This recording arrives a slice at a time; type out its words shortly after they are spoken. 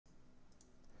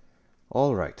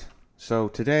All right, so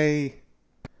today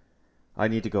I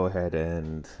need to go ahead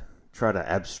and try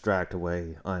to abstract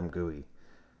away ImGui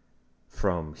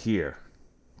from here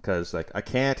because like I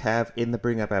can't have in the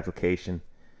bringup application,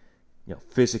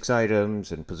 physics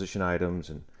items and position items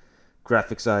and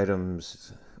graphics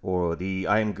items or the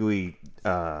ImGui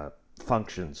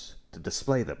functions to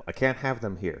display them. I can't have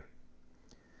them here.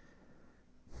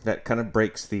 That kind of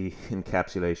breaks the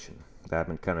encapsulation that I've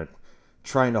been kind of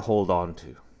trying to hold on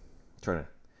to, trying to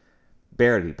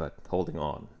barely, but holding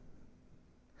on.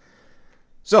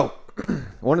 So,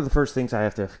 one of the first things I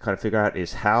have to kind of figure out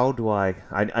is how do I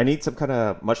need some kind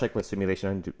of, much like with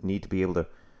simulation, I need to be able to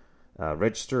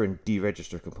register and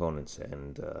deregister components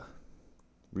and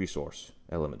resource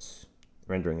elements,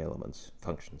 rendering elements,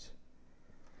 functions.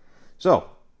 So,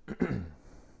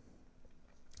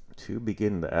 to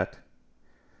begin that,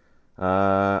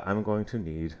 I'm going to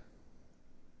need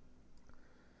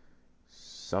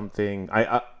something.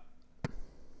 I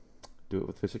do it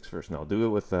with physics first. No, do it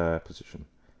with position.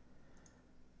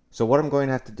 So what I'm going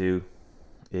to have to do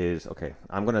is, okay,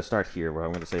 I'm going to start here where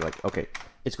I'm going to say like, okay,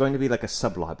 it's going to be like a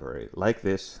sub-library like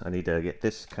this. I need to get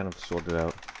this kind of sorted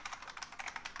out.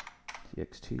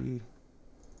 txt.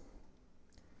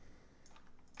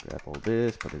 Grab all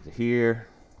this, put it here.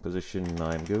 Position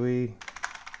ImGui.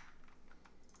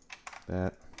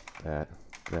 That.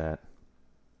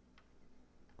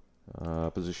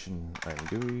 Position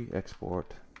ImGui.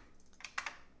 Export.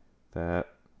 That.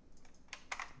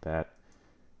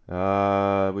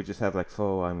 We just have like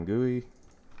foeSimulation.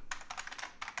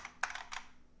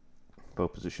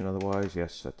 Faux position otherwise.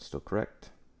 Yes, that's still correct.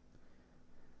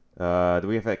 Do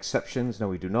we have exceptions? No,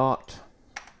 we do not.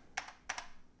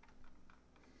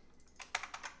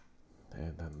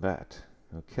 And then that.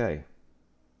 Okay.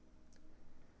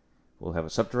 We'll have a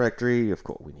subdirectory. Of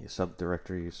course, we need a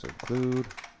subdirectory, so include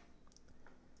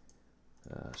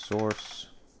source.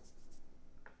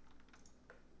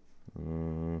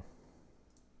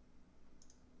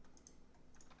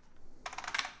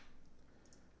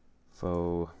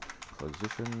 Faux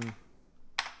position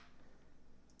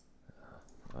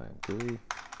ImGui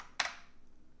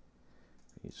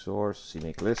source.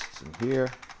 Make lists in here.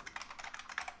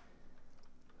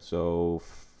 So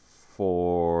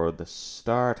for the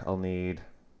start, I'll need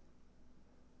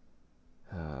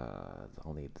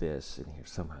this in here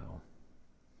somehow.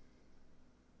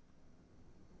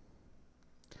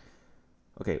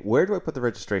 Okay, where do I put the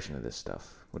registration of this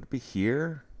stuff? Would it be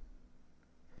here?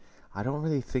 I don't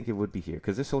really think it would be here,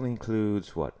 because this only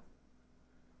includes what?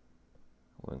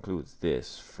 Well, it includes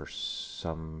this for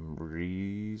some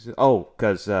reason. Oh,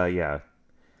 because, yeah,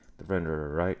 the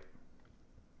renderer, right?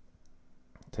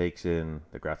 Takes in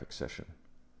the graphics session.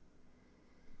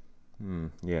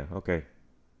 Yeah, okay.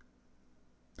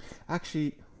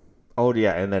 Actually, oh,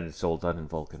 yeah, and then it's all done in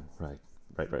Vulkan. Right.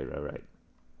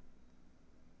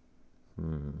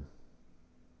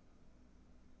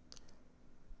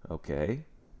 Okay.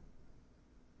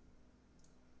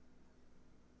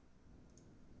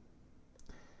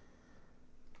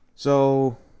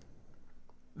 So,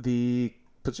 the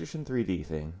position 3D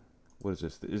thing, what is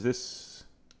this? Is this,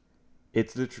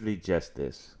 it's literally just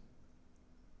this.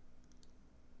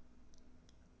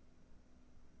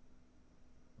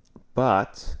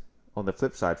 But, on the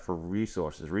flip side, for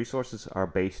resources are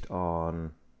based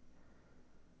on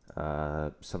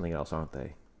something else, aren't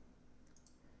they?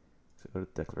 So go to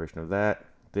the declaration of that.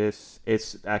 This,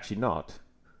 it's actually not.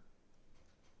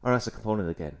 Oh, that's a component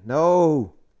again.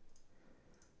 No!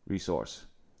 Resource.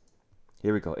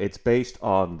 Here we go. It's based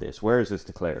on this. Where is this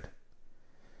declared?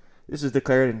 This is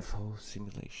declared in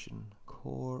foeSimulation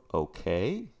core.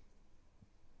 Okay.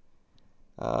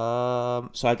 So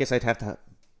I guess I'd have to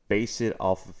base it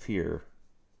off of here.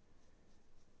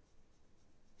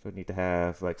 So I need to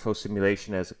have like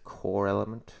foeSimulation as a core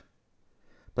element.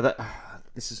 But that,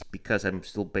 this is because I'm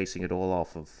still basing it all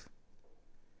off of.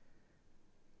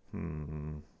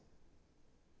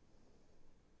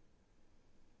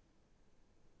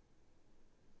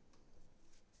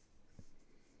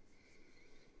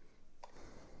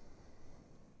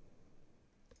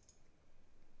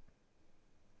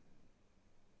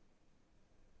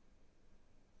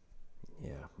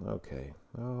 Yeah, okay.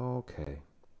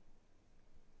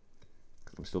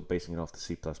 I'm still basing it off the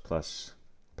C++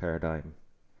 paradigm.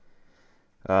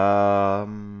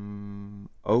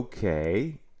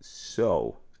 Okay,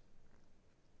 so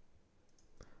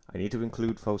I need to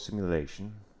include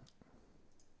foeSimulation.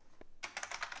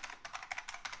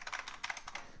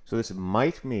 So this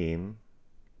might mean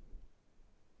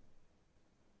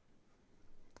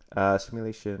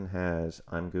simulation has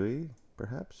ImGui,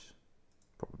 perhaps?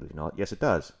 Probably not. Yes, it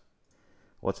does.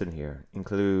 What's in here?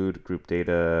 Include group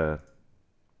data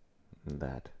and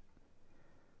that.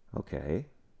 Okay.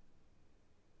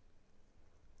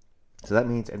 So that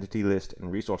means entity list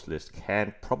and resource list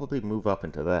can probably move up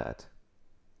into that.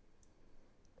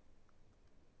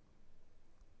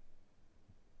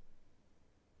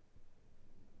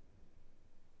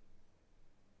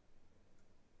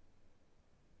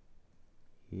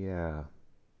 Yeah.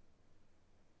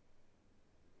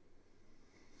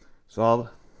 So I'll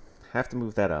have to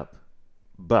move that up,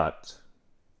 but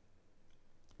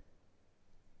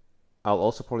I'll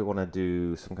also probably want to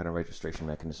do some kind of registration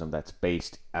mechanism that's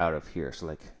based out of here. So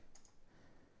like,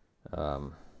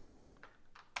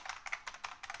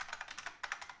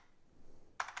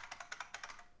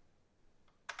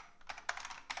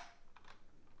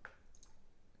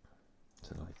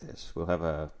 something like this. We'll have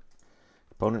a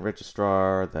component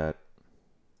registrar that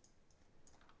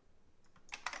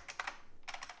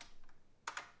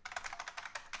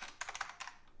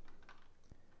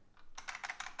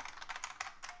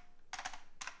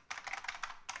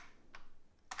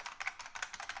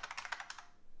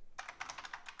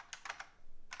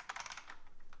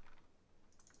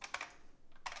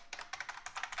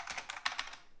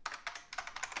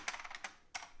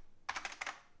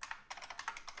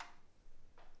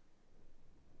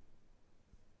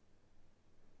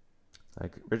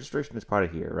like registration is part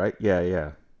of here, right? Yeah,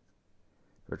 yeah.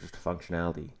 Register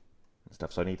functionality and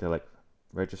stuff. So I need to like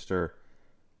register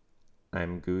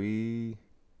ImGui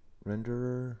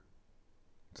renderer,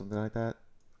 something like that.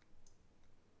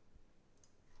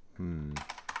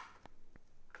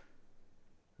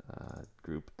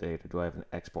 Group data. Do I have an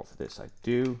export for this? I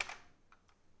do.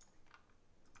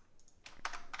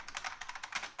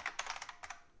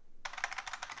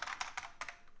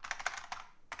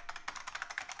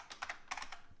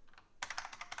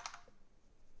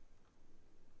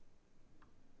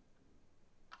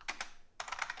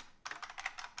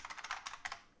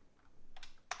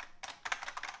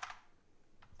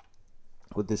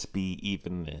 Would this be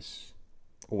even this?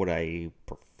 Or would I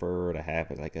prefer to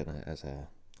have it like as a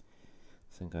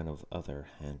some kind of other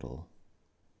handle?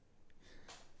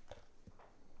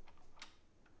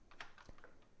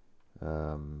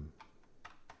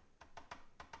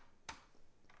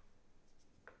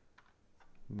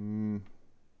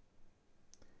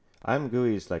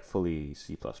 ImGui is like fully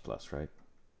C++, right?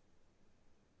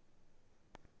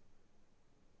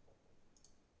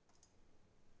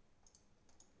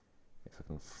 If I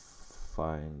can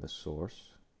find the source.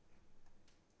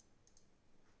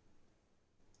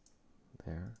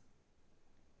 There.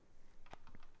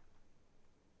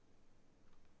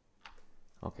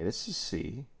 Okay, this is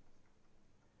C.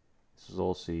 This is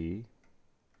all C.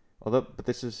 Although, but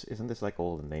this isn't this like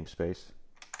all the namespace?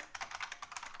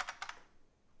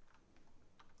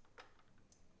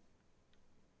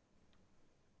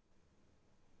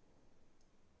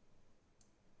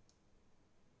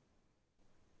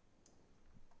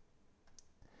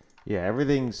 Yeah,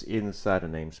 everything's inside a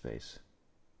namespace.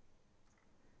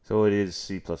 So it is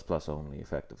C++ only,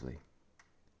 effectively.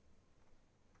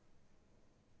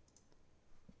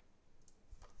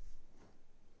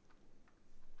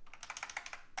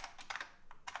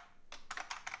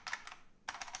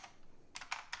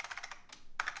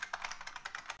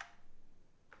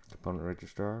 Component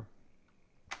registrar.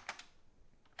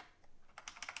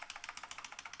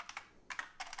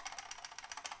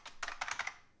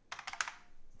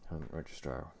 Component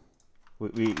registrar.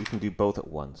 We can do both at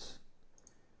once,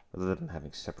 rather than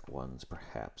having separate ones,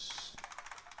 perhaps.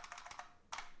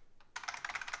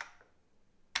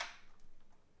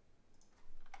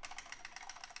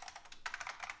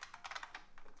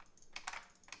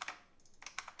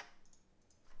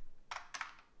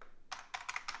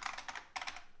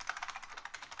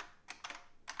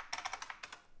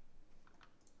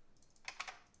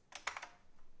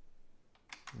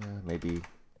 Maybe.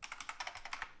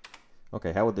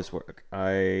 Okay, how would this work?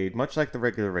 Much like the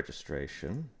regular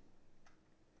registration,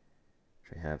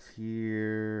 which I have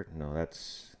here. No,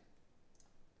 that's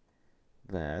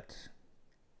that.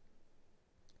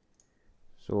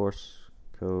 Source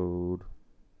code.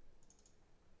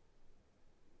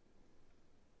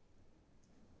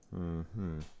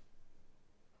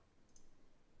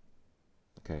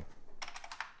 Okay.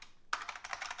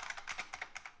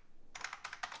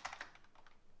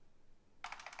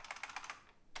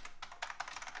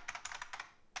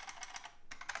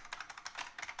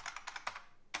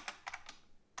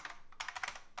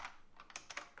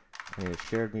 I need a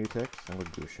shared mutex. I'm going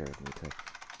to do a shared mutex.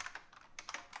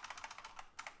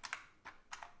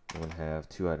 We're going to have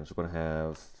two items. We're going to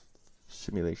have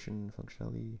simulation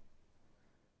functionality.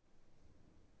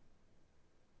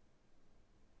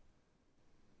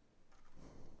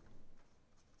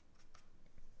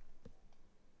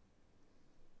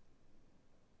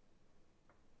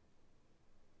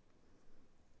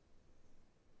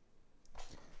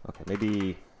 Okay,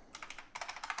 maybe,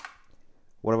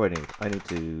 what do I need? I need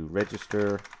to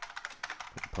register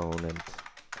component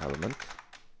element,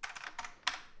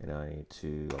 and I need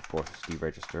to, of course,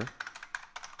 deregister.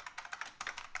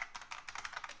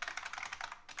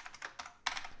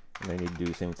 And I need to do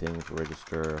the same thing for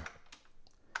register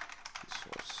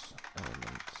resource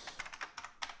element.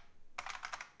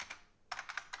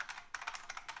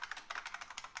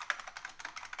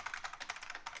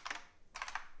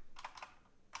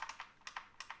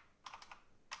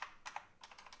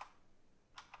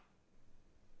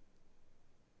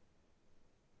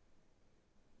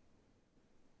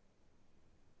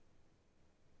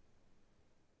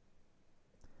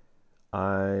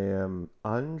 I am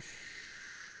unsure.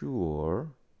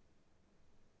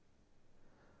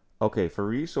 Okay, for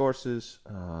resources,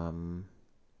 I'm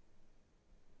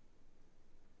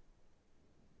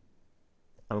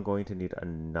going to need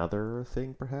another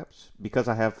thing perhaps, because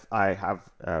I have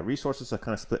resources are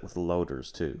kind of split with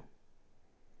loaders too.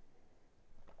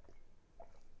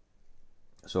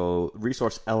 So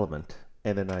resource element,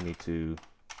 and then I need to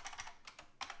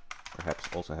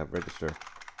perhaps also have register.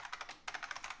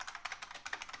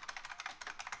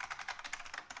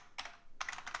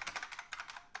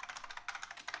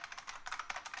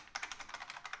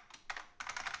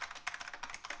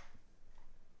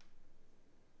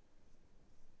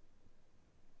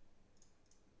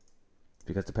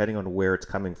 Because depending on where it's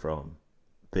coming from,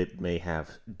 it may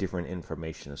have different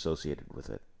information associated with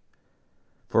it.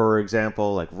 For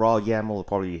example, like raw YAML will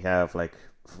probably have like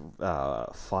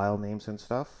file names and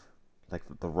stuff, like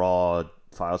the raw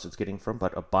files it's getting from,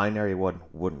 but a binary one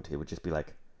wouldn't. It would just be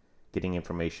like getting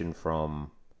information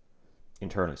from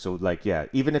internally. So like, yeah,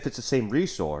 even if it's the same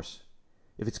resource,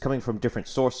 if it's coming from different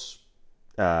source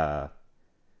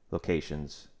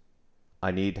locations,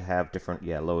 I need to have different,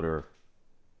 loader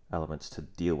elements to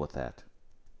deal with that.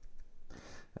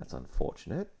 That's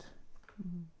unfortunate.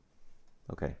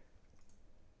 Okay.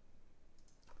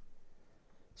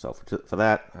 So for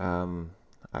that,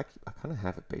 I kind of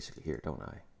have it basically here, don't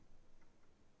I?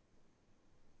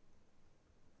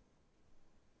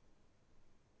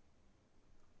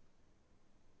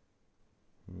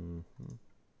 Mm-hmm.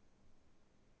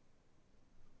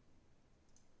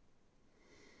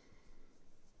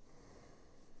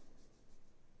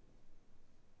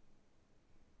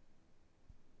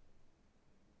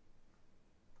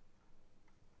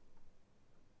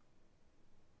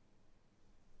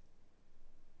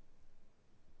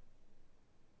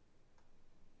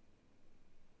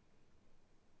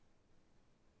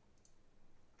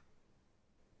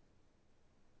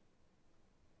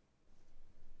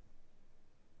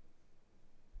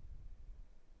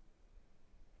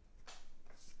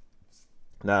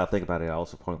 Now think about it, I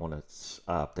also probably want to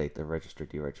update the register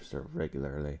deregister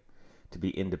regularly to be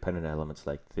independent elements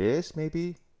like this,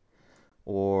 maybe,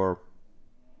 or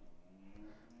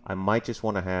I might just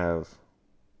want to have.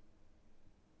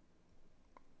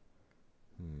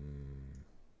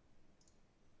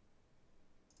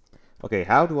 Okay,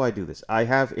 how do I do this? I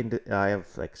have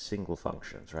like single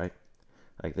functions, right?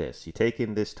 Like this. You take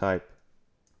in this type,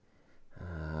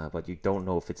 but you don't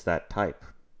know if it's that type.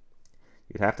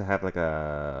 You'd have to have like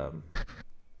a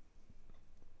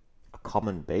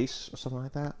common base or something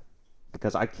like that,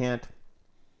 because I can't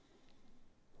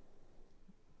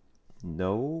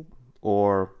know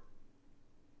or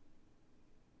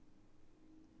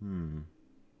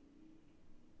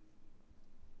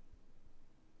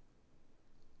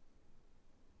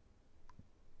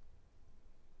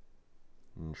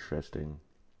interesting.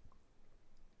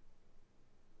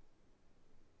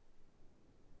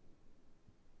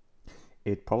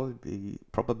 It'd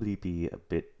probably be a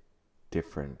bit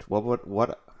different. Well,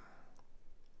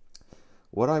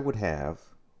 what I would have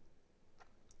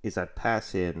is I'd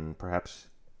pass in perhaps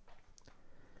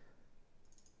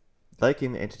like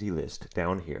in the entity list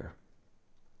down here.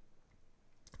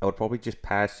 I would probably just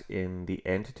pass in the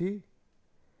entity,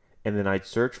 and then I'd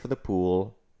search for the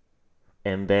pool,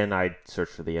 and then I'd search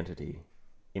for the entity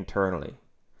internally.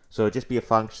 So it'd just be a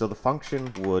function. So the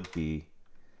function would be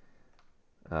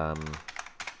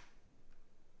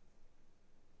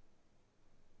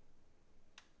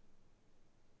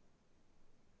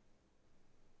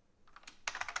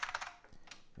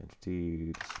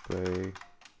entity display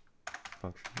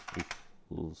function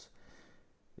equals.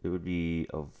 It would be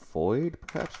a void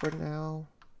perhaps for now.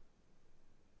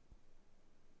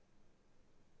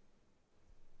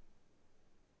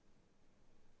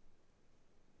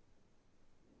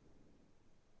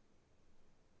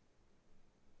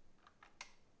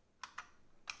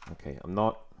 Okay, I'm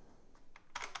not.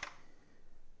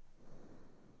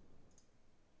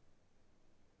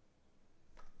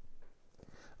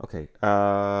 Okay.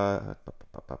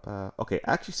 Okay.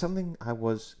 Actually, something I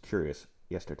was curious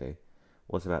yesterday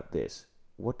was about this.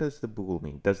 What does the bool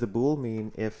mean? Does the bool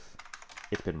mean if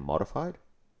it's been modified?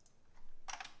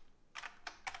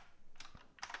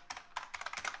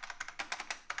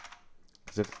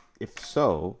 Because if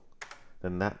so,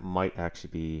 then that might actually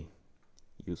be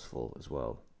useful as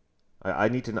well. I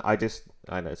need to know. I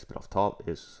know it's a bit off top,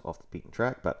 is off the beaten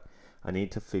track, but I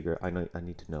need to figure. I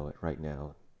need to know it right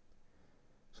now,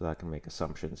 so that I can make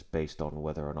assumptions based on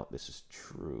whether or not this is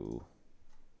true.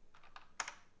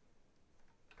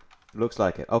 Looks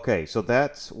like it. Okay, so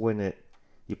that's when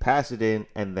you pass it in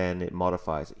and then it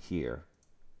modifies it here.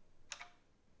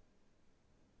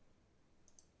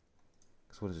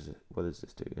 So what is it? What does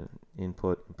this do?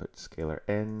 Input scalar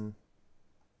n.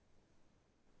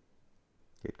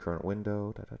 Get current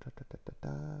window. Da, da, da, da, da, da,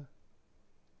 da.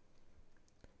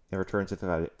 It returns if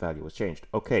the value was changed.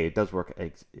 Okay, it does work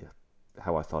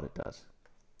how I thought it does.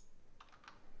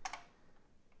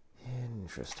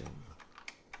 Interesting.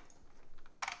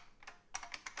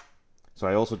 So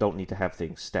I also don't need to have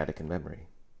things static in memory.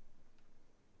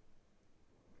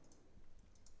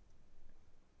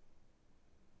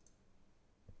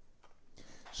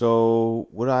 So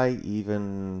would I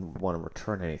even want to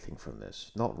return anything from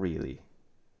this? Not really.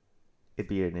 It'd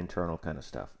be an internal kind of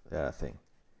stuff thing.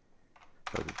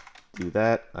 So to do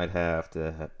that, I'd have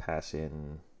to pass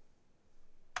in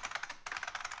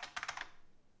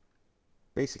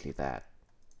basically that,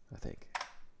 I think.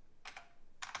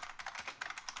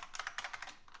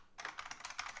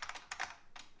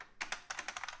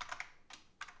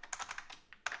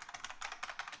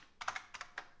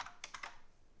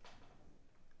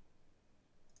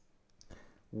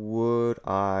 Would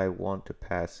I want to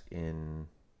pass in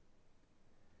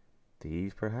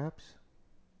these perhaps?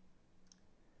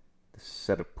 The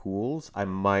set of pools? I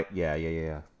might,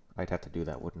 yeah. I'd have to do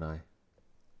that, wouldn't I?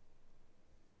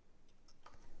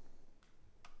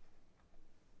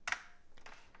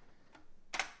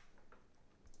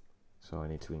 So I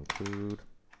need to include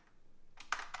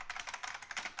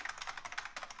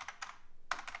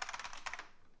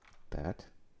that.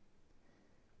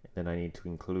 And then I need to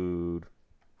include,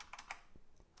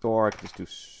 or I can just do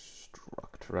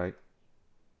struct, right?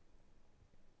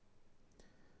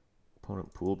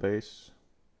 Component pool base.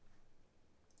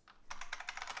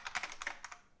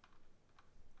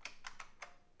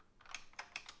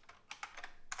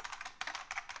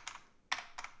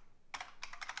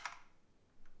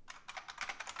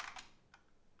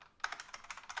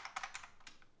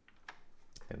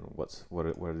 And what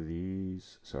are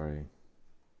these? Sorry.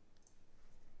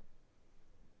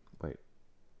 Wait.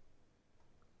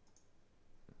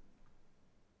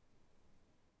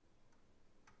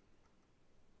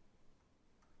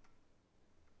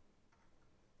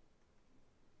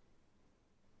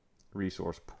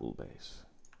 Resource pool base.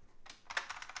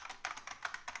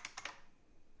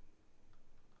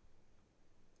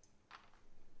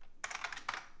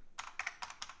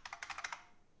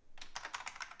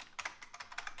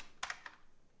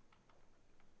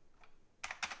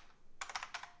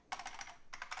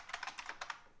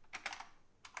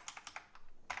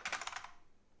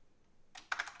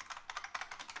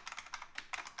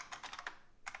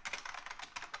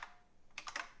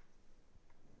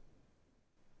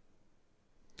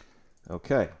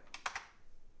 Okay.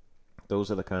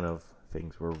 Those are the kind of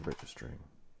things we're registering.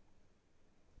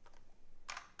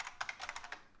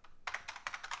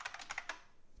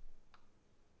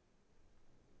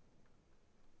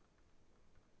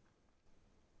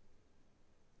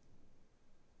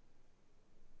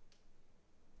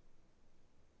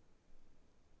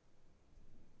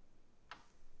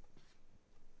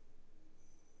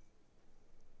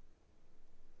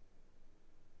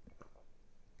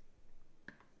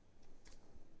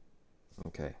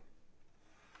 Okay.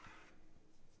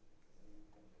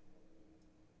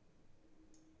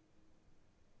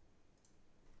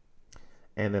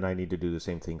 And then I need to do the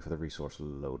same thing for the resource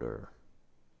loader.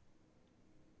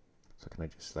 So can I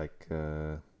just like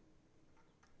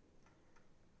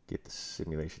get the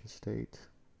simulation state?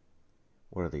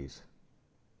 What are these?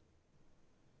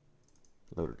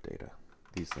 Loader data.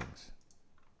 These things.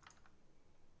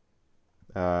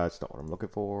 It's not what I'm looking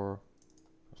for.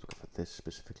 I was looking for this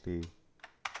specifically.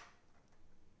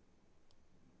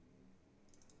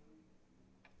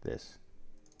 This.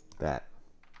 That.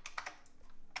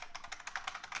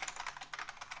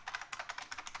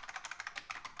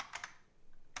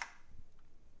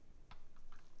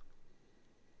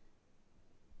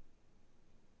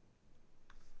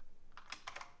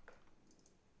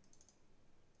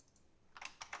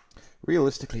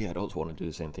 Realistically, I'd also want to do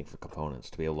the same thing for components,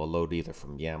 to be able to load either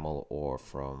from YAML or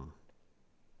from...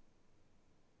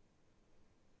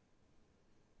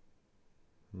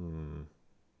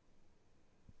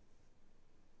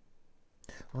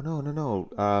 Oh,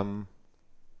 no.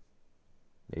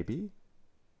 Maybe?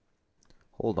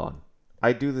 Hold on.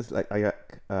 I do this, like,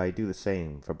 I do the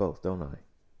same for both, don't I?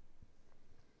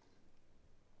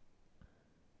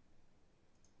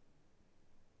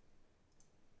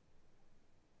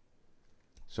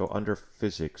 So under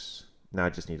physics, now I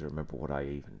just need to remember what I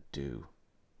even do.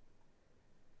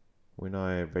 When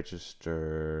I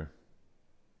register,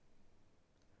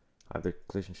 I have the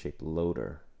collision shape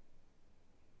loader.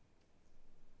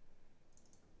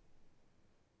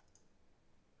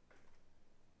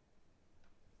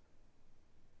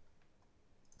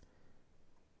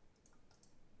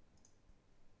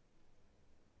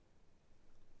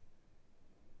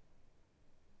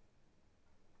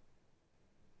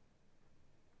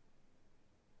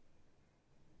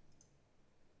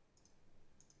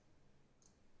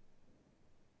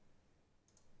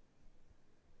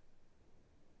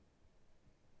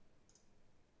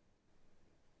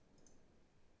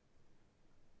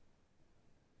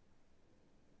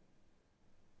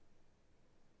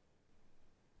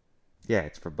 Yeah,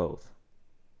 it's for both.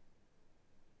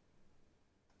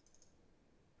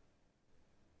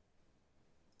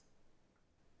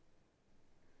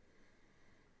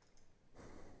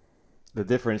 The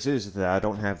difference is that I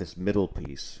don't have this middle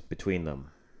piece between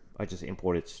them. I just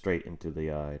import it straight into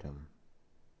the item.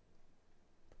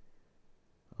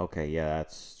 Okay, yeah,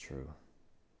 that's true.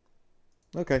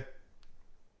 Okay.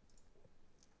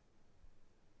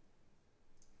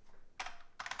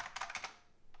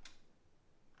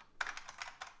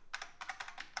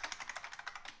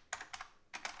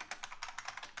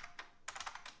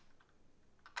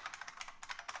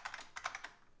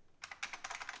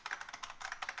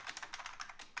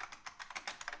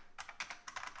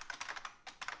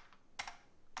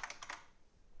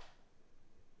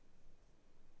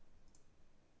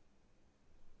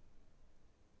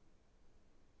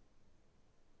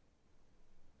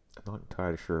 I'm not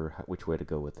entirely sure which way to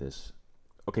go with this.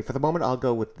 Okay, for the moment I'll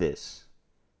go with this.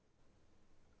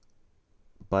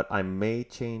 But I may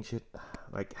change it.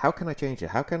 Like, how can I change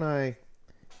it? How can I...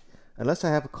 Unless I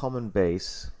have a common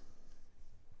base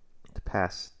to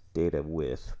pass data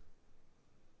with,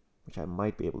 which I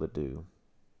might be able to do,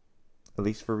 at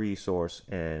least for resource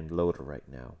and loader right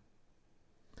now.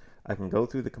 I can go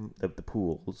through the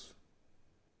pools.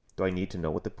 Do I need to know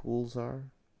what the pools are?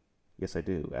 Yes, I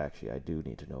do. Actually, I do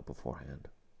need to know beforehand,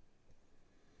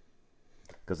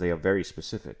 because they are very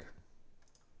specific.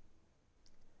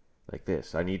 Like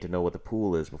this. I need to know what the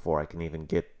pool is before I can even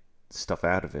get stuff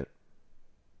out of it.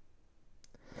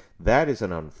 That is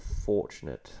an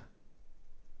unfortunate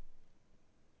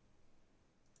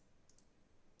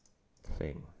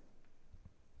thing.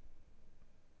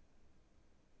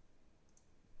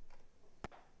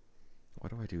 Why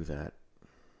do I do that?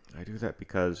 I do that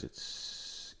because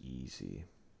it's easy.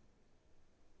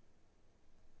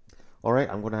 Alright,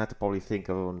 I'm going to have to probably think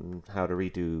on how to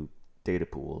redo data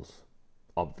pools,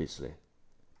 obviously.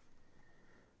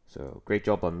 So, great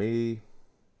job on me.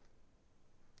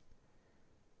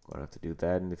 Gonna have to do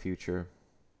that in the future.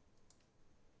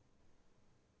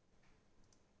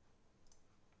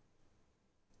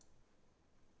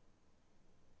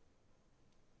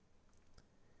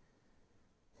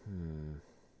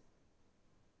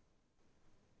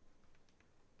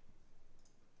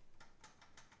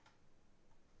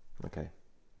 Okay.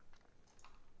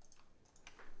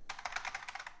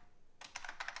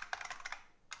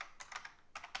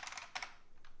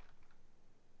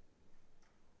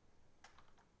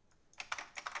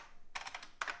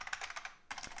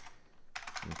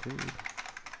 Okay.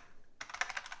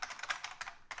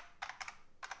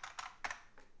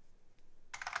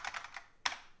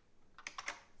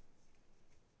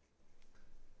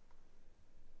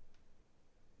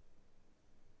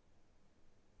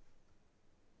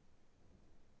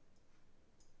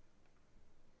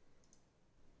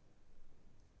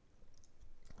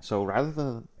 So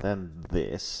rather than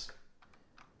this,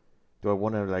 do I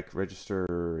want to like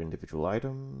register individual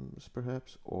items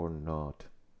perhaps or not?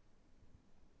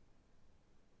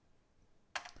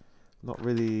 Not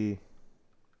really.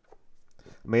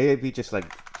 Maybe just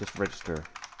register.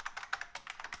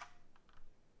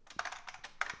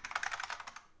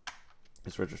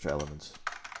 Just register elements.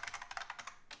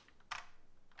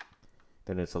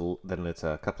 Then it's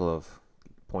a couple of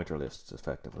pointer lists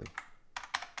effectively.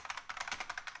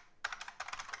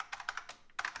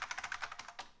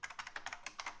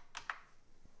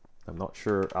 I'm not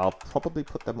sure. I'll probably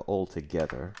put them all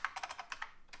together.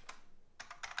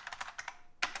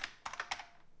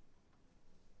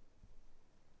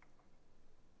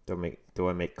 Do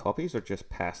I make copies or just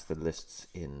pass the lists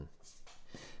in?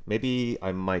 Maybe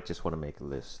I might just want to make a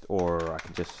list, or I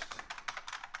can just...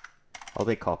 I'll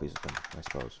make copies of them, I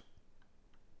suppose.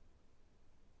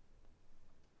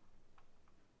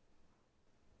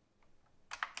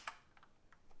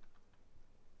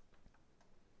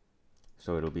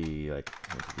 So it'll be like,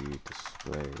 it'll be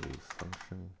display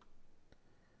function.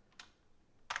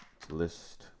 It's a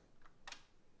list.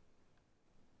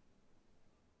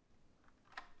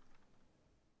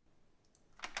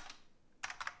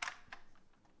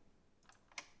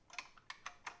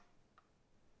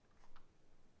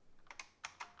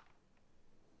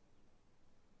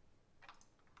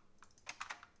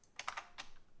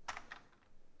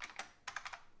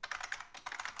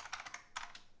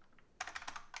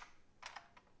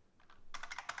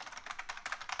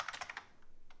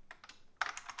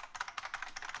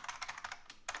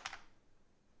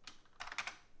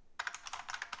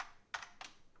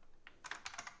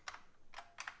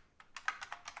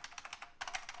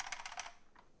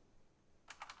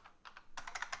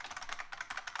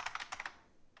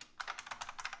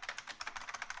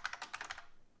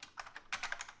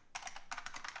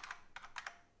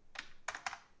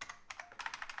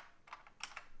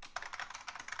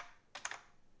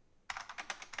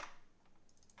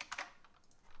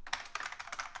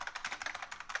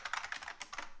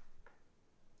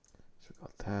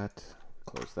 Got that.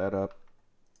 Close that up.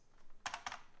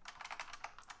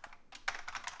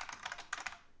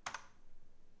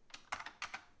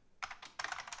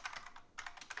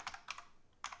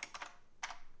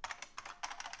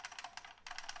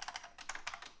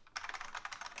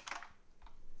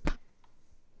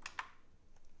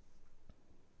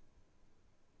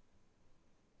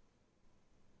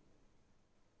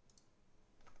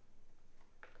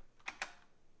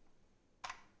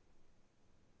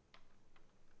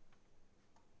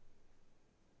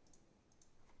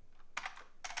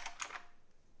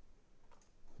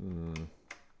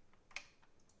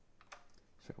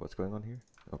 So what's going on here?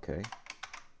 Okay.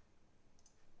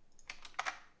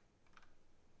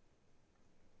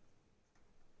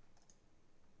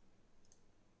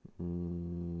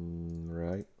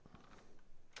 Right.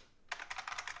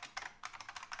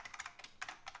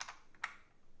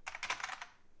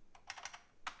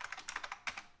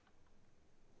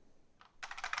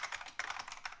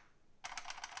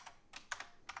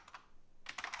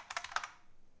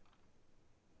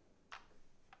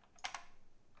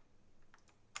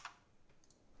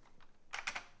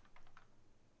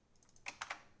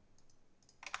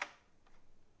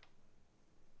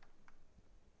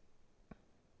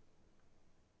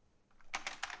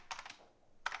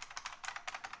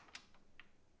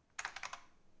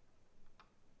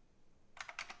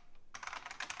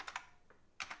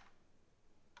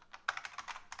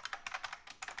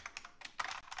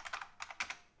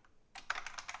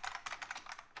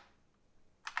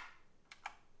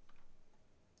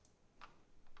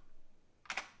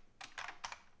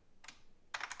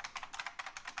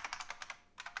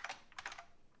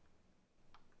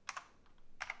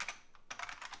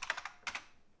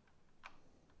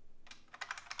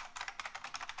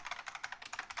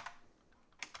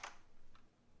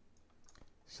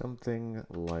 Something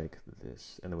like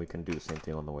this. And then we can do the same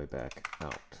thing on the way back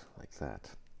out, like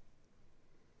that.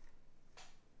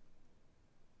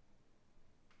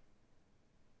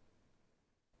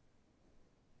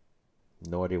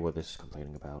 No idea what this is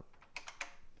complaining about.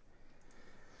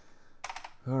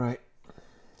 Alright.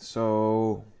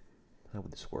 So, how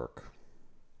would this work?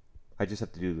 I just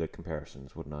have to do the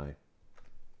comparisons, wouldn't I?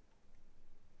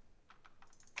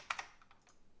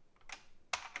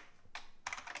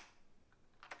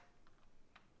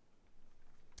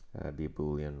 That'd be a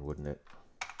Boolean, wouldn't it?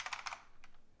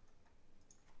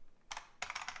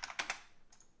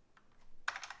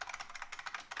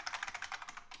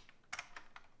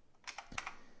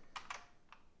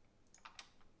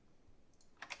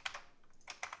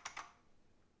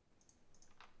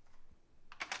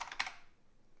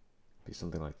 Be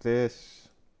something like this.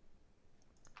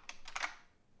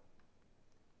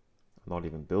 I'm not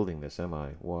even building this, am I?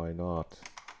 Why not?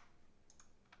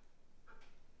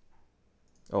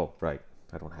 Oh, right.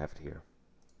 I don't have it here.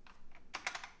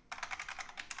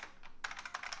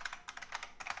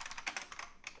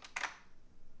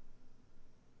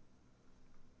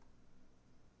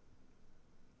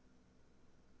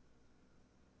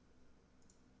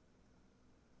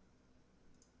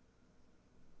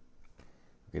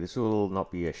 Okay, this will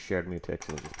not be a shared mutex,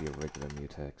 it'll just be a regular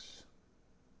mutex.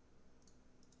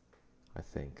 I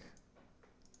think.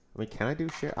 I mean, can I do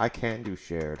share? I can do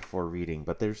shared for reading,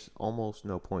 but there's almost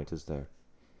no point, is there?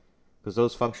 Because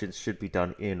those functions should be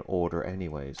done in order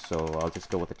anyways, so I'll just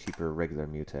go with the cheaper regular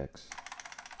mutex.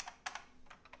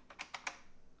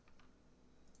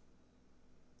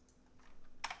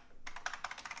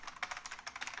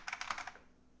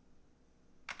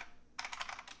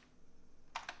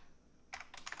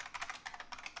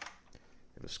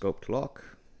 Have a scope to lock.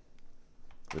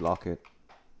 We lock it.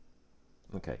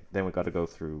 Okay, then we got to go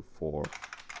through for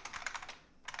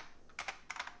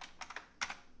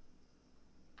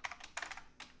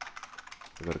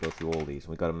we got to go through all these.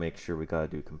 We got to make sure we got to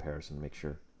do comparison, make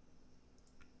sure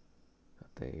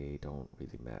that they don't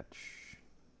really match.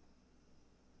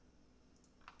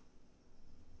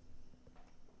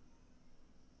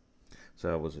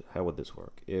 So how would this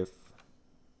work? If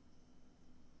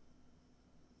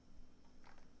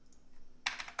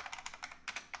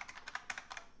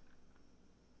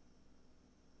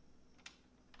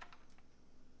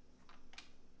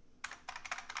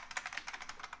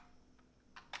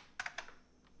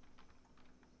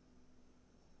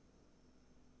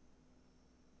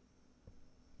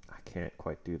can't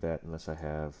quite do that unless I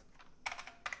have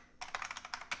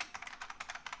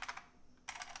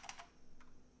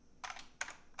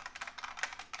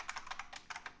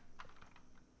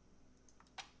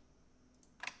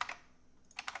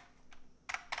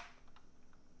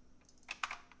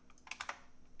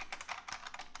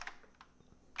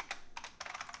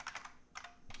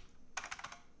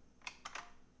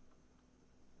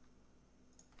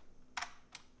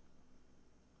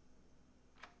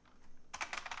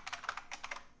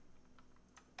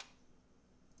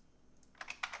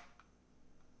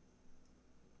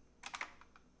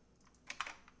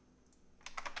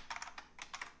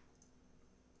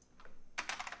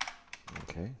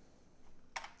okay.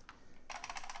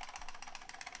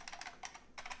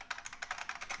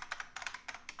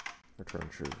 Return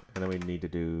true. And then we need to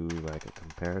do like a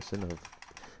comparison of,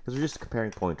 because we're just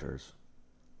comparing pointers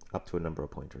up to a number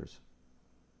of pointers.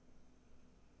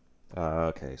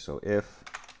 Okay, so if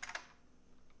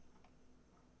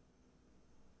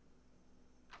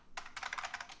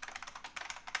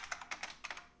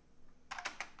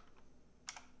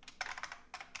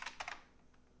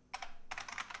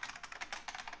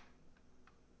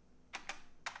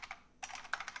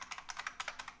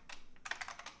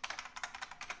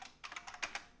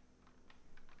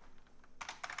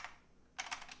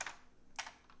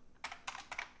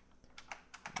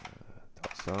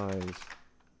size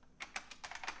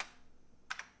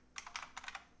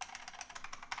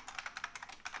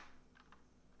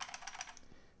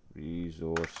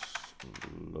resource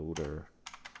loader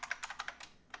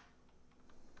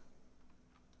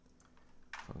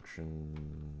function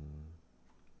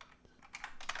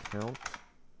count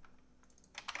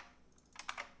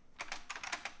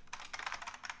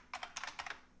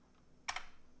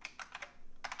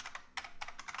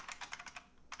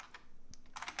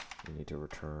we need to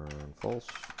return false.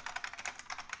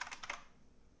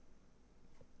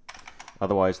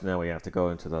 Otherwise, now we have to go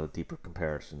into the deeper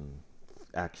comparison,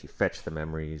 actually fetch the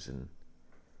memories and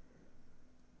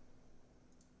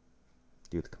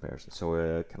do the comparison.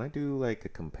 So can I do like a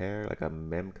compare, like a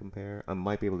mem compare? I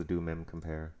might be able to do mem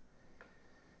compare.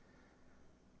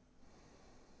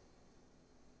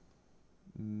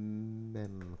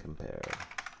 Mem compare.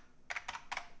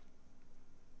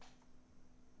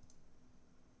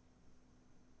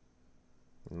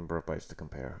 Number of bytes to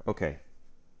compare. Okay.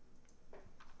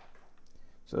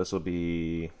 So this will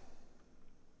be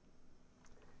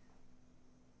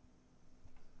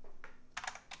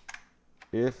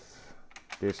if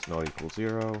this not equals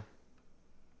 0.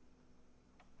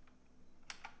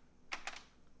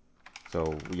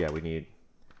 So yeah, we need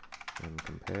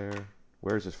compare.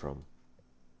 Where is this from?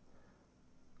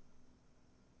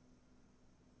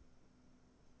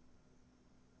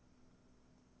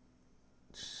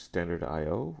 Standard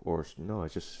IO, or no,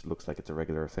 it just looks like it's a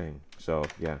regular thing. So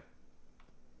yeah.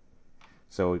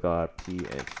 So we got p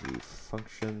entity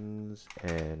functions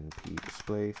and p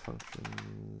display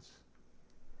functions.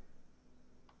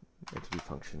 Entity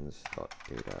functions dot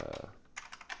data,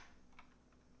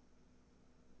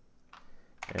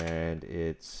 and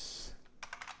it's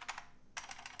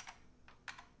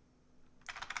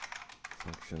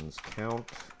functions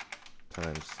count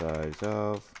times size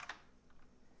of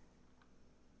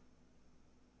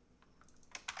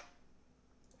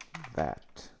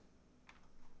that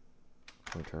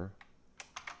pointer.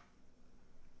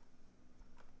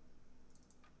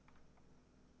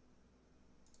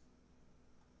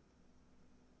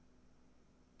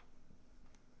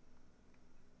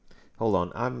 Hold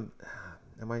on,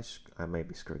 I may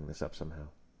be screwing this up somehow.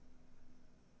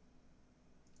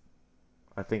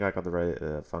 I think I got the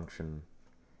right function.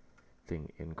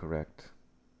 thing incorrect.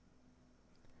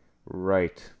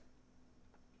 Right.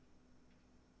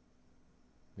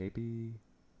 Maybe.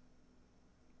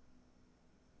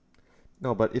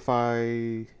 No, but if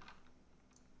I...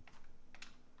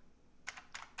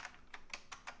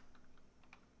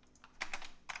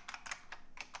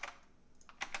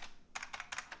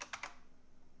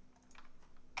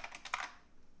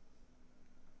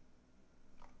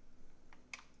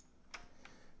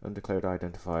 Undeclared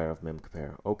identifier of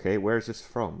memcompare. Okay, where's this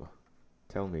from?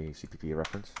 Tell me, CPP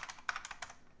reference.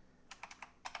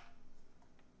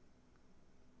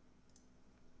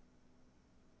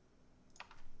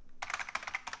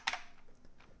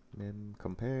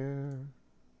 Memcompare.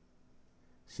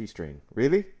 C string.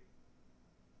 Really?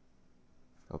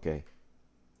 Okay.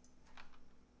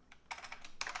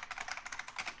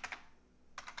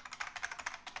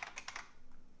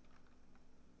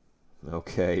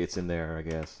 Okay, it's in there, I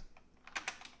guess.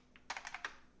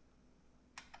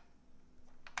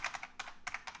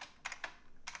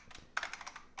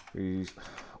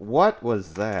 What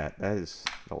was that? That is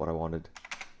not what I wanted.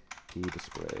 P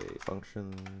display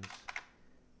functions,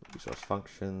 resource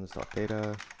functions, dot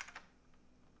data.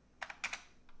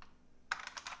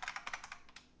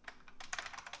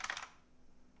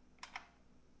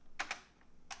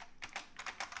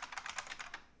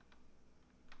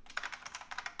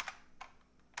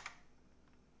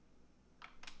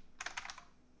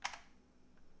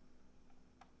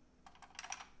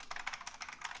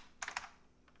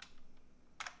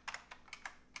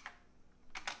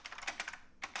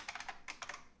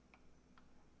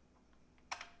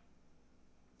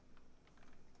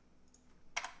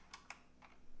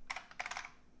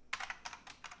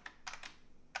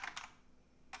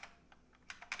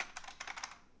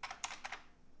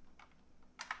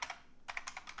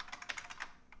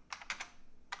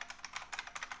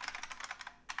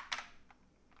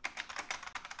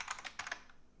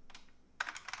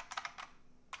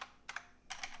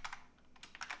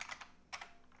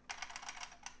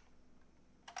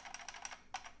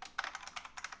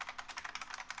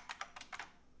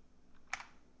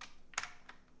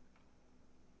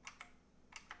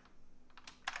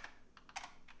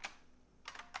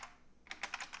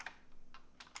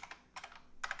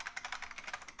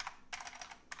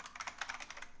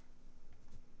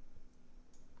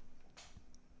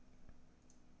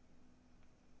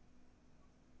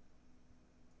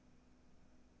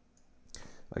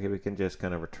 Okay, we can just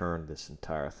kind of return this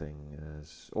entire thing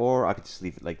as, or I could just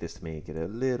leave it like this to make it a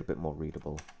little bit more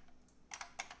readable.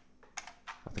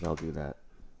 I think I'll do that.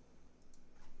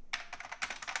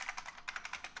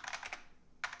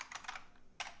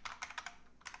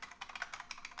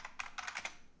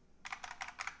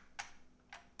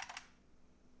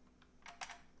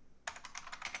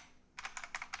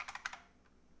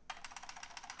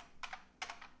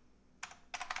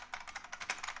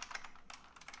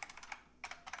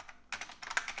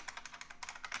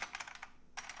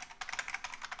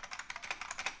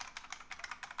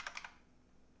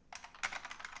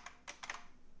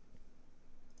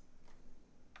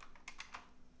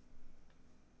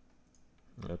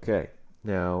 Okay,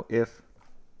 now if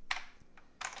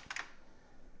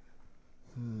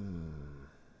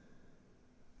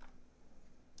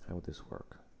how would this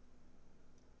work?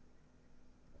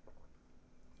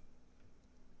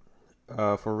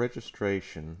 For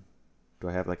registration, do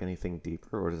I have like anything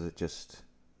deeper, or does it just,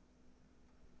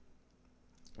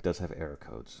 it does have error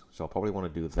codes, so I'll probably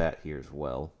want to do that here as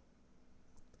well.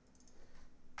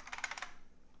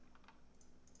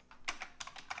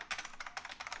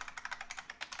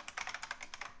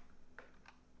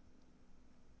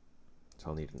 So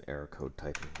I'll need an error code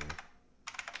typing here.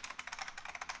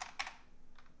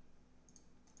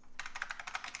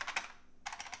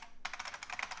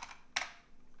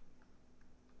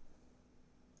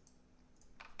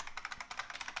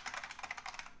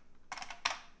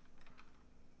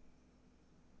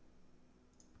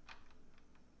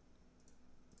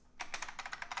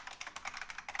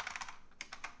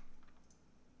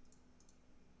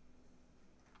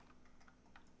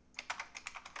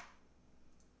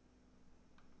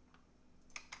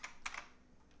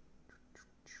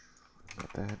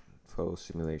 Got that.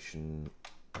 foeSimulation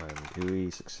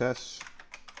ImGui success.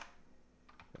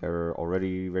 Error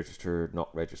already registered,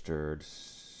 not registered.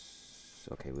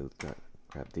 Okay, we'll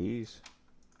grab these.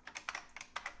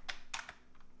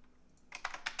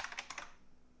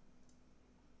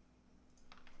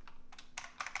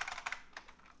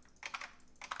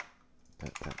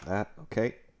 That.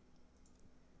 Okay.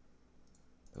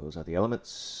 Those are the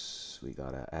elements. We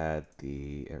gotta add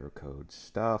the error code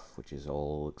stuff, which is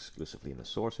all exclusively in the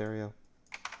source area.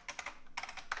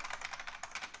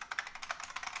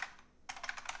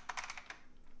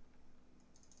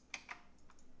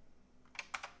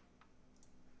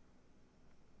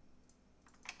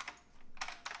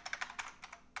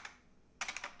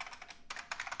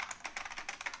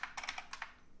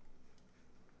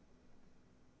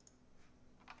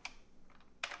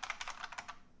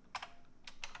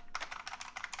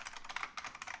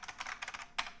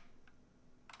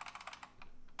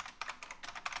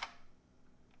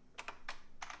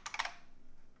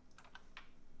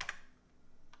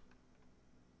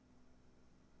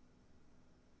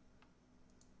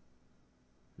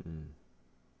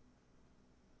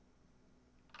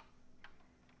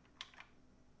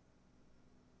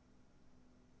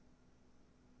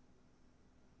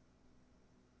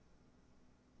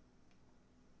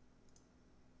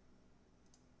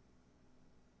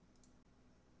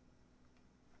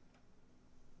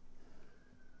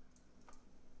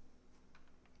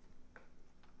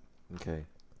 Okay.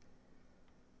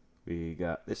 We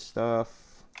got this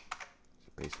stuff.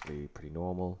 It's basically pretty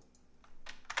normal.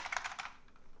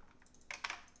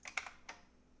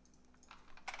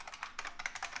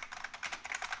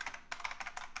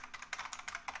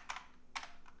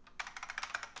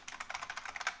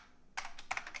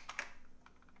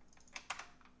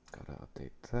 Gotta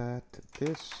update that to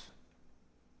this.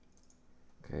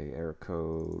 Okay, error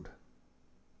code.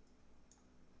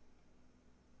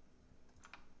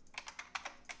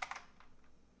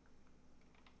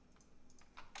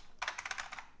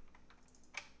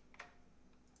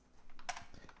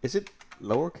 Is it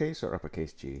lowercase or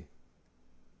uppercase G?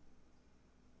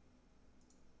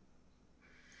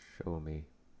 Show me.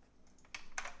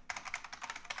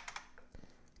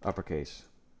 Uppercase.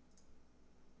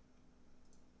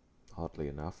 Oddly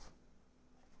enough.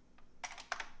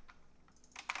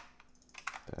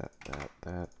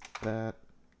 That.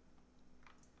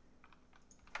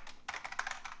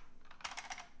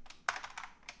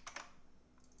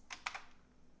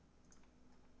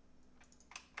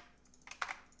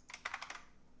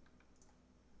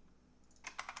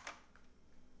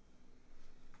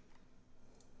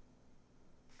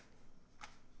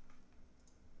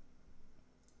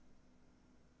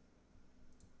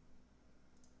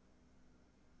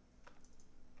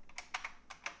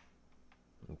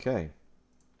 Okay.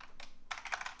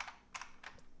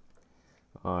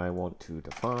 I want to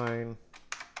define.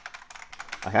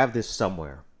 I have this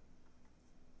somewhere.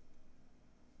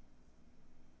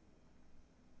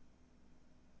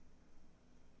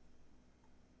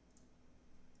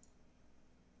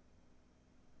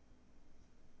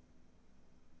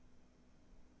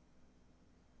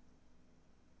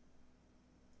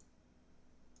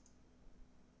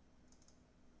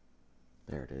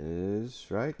 There it is,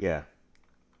 right? Yeah.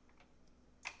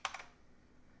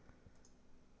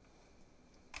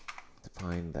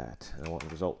 Define that. And I want the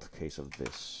result case of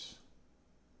this.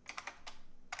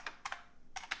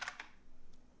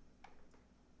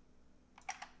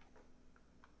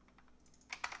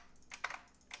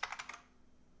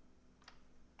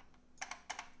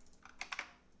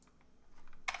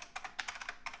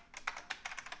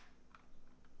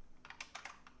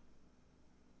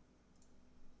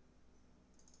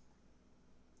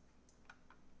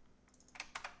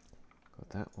 Got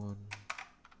that one.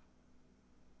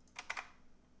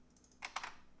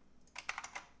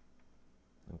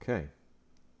 Okay.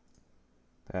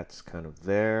 That's kind of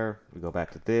there. We go back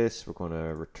to this. We're going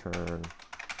to return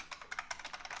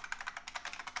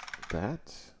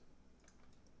that.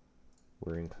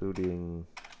 We're including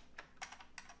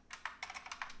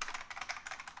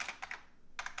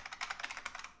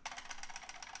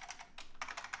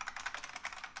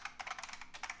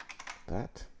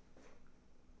that.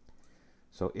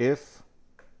 So if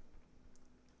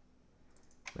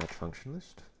match function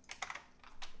list.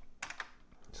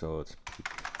 So it's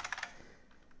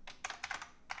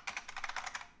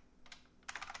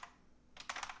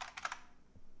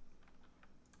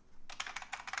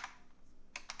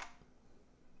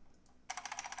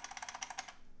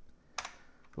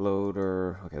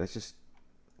loader. Okay, let's just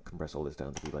compress all this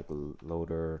down to be like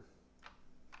loader.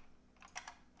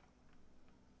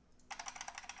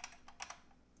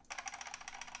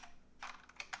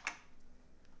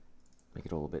 Make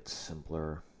it a little bit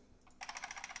simpler.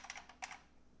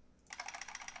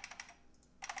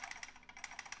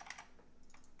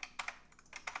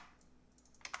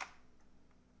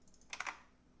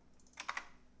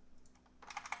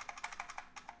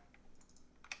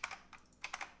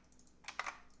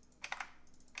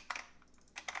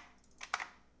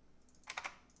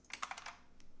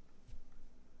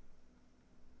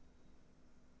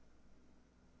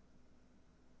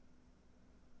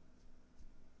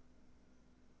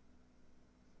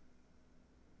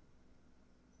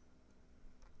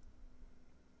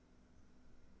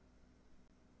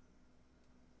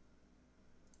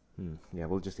 Yeah,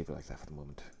 we'll just leave it like that for the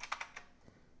moment.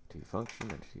 Entity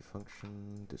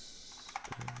function,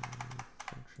 display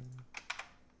function.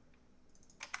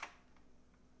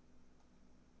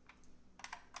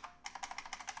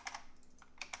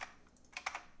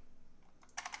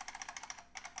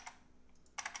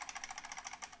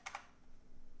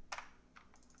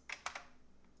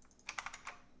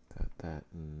 That,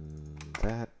 and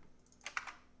that.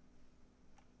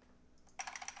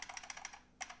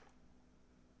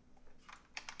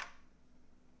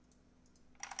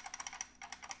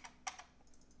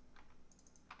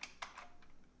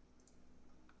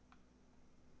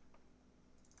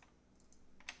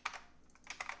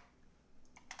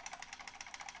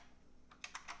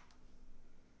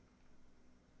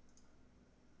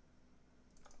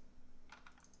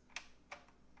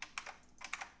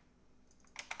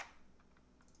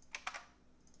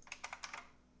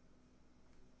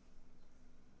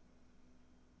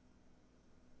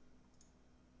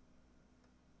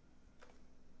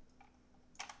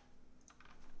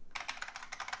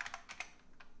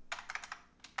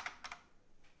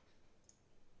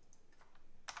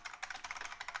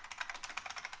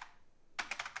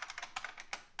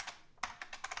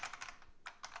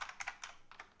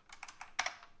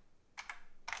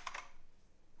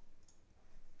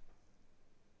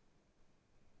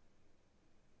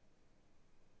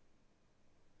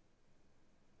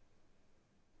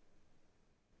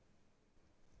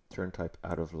 Turn type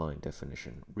out of line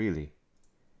definition. Really?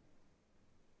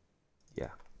 Yeah.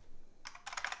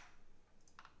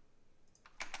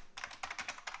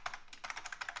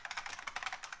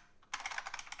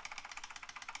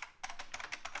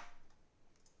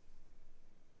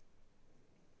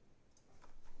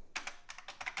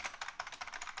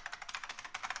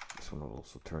 This one will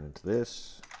also turn into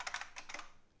this.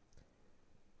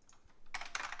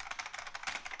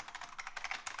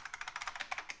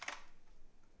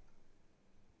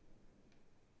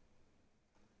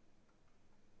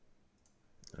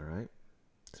 All right.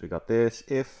 So we got this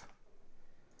if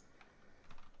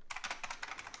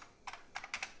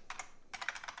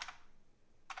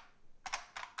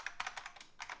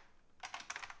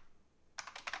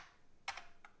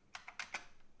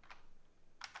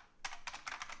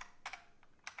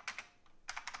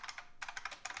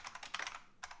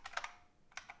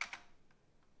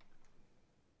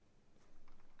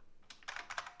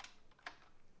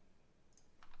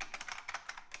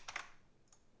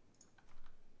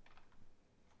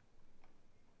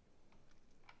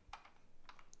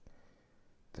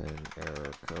then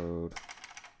error code.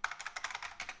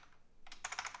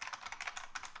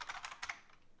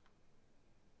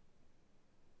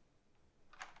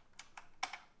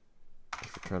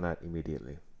 Let's return that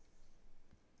immediately.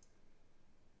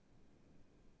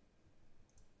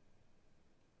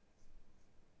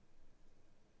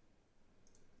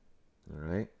 All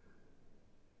right.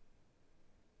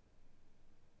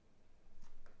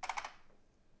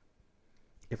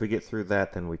 If we get through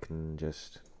that, then we can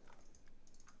just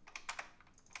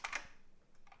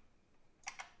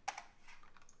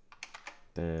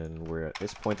then we're at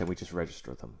this point and we just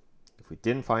register them. If we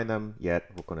didn't find them yet,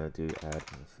 we're going to do add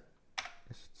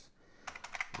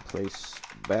place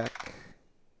back.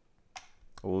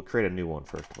 We'll create a new one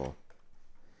first of all.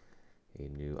 A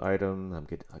new item.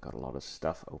 I got a lot of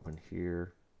stuff open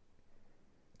here.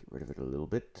 Get rid of it a little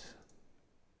bit.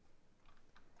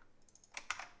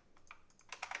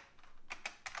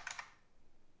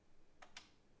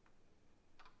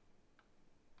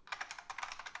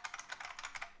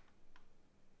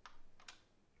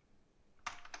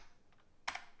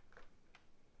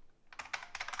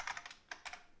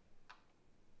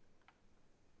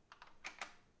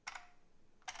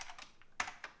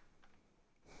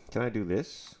 Can I do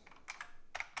this?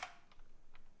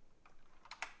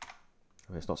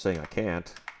 I mean, it's not saying I can't.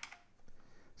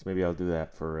 So maybe I'll do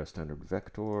that for a standard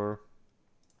vector.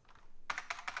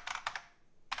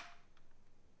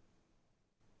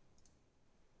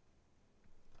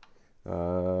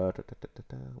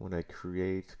 When I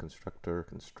create constructor,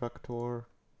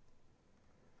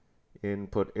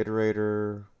 input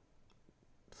iterator,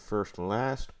 first and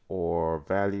last, or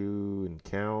value and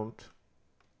count.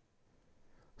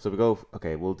 So we go,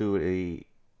 okay, we'll do a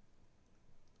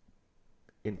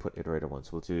input iterator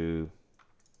once. We'll do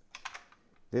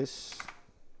this.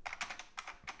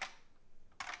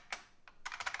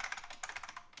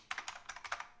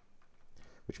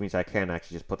 Which means I can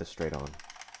actually just put this straight on.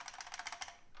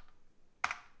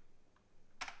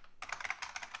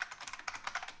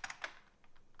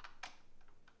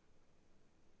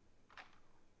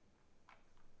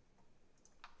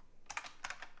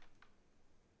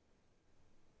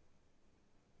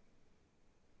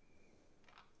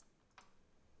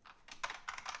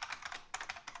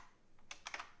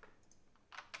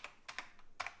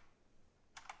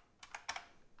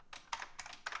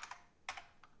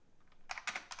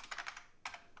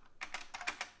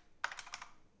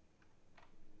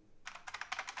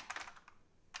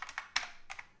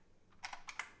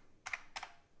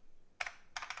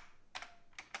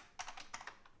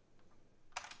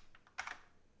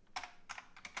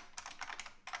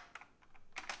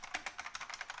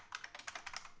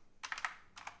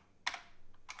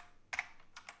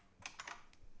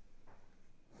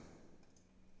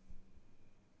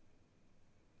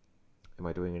 Am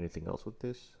I doing anything else with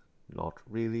this? Not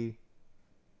really.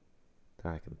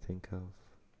 That I can think of.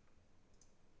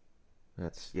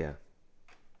 That's, yeah.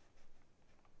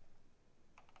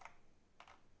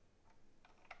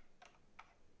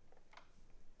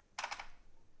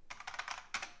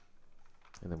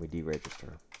 And then we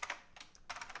deregister.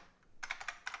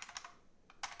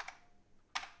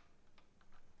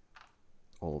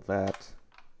 All of that.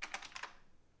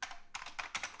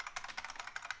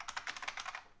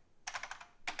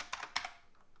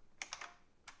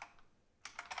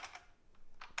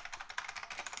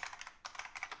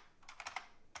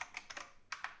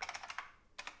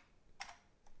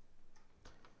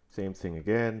 Same thing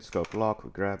again, scope lock, we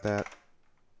grab that.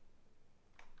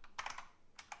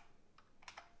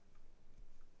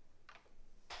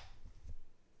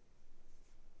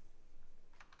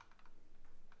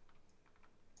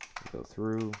 go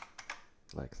through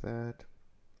like that.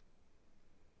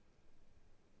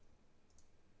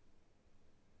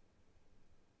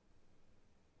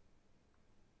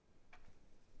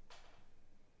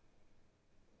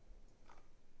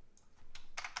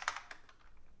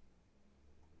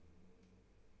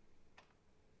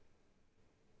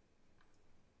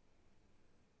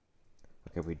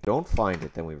 Okay, if we don't find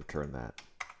it, then we return that.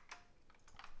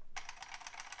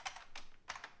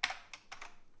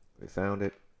 We found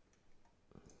it.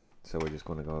 So we're just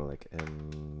going to go like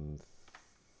M.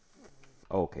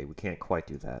 Oh, okay, we can't quite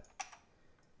do that.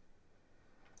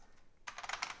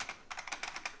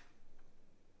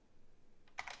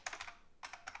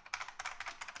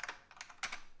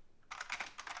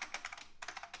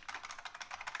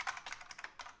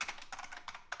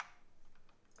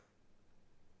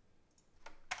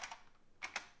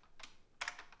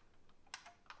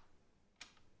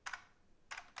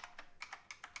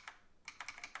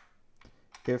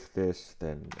 If this,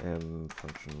 then m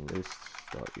function list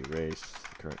dot erase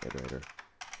the current iterator,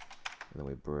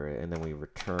 and then we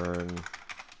return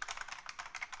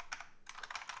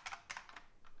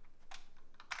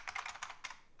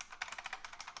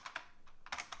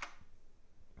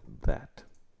that.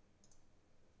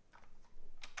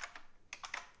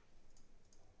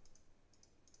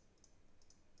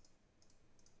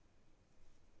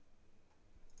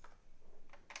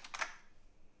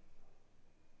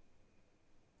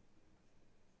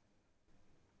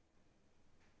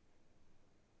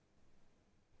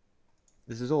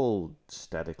 This is all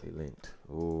statically linked.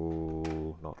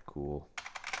 Oh, not cool.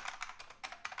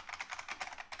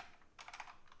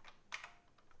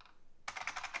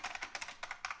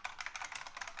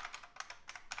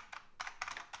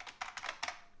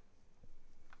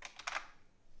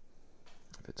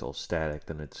 If it's all static,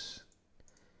 then it's...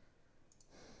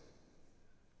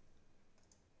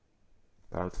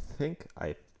 But I think,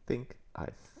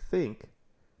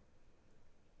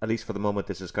 at least for the moment,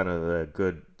 this is kind of a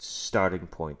good starting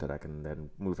point that I can then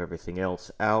move everything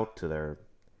else out to their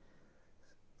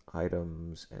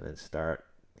items and then start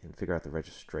and figure out the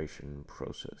registration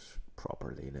process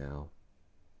properly now.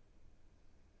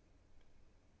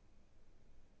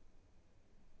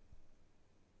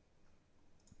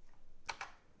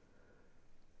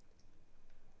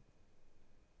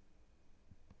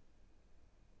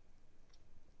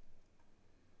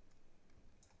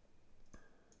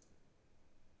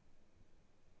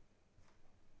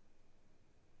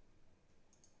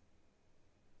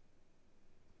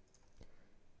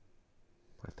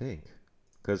 I think.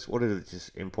 Because what did it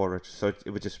just import? So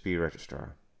it would just be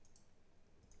registrar.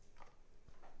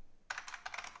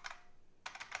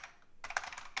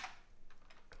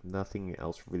 Nothing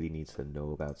else really needs to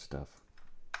know about stuff.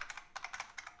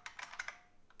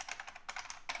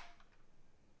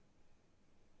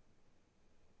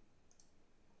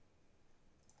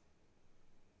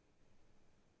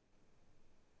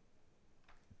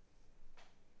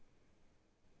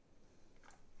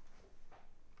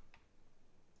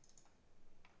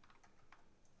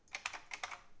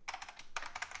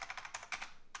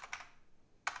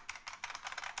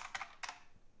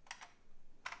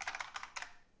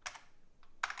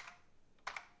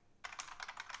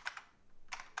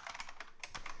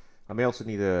 I may also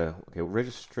need a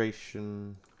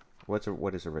registration. What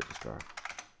is a registrar?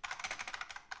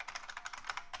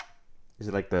 Is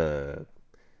it like the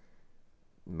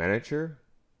manager?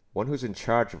 One who's in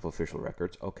charge of official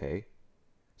records. Okay.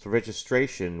 So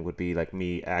registration would be like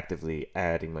me actively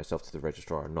adding myself to the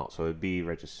registrar or not. So it would be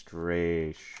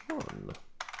registration.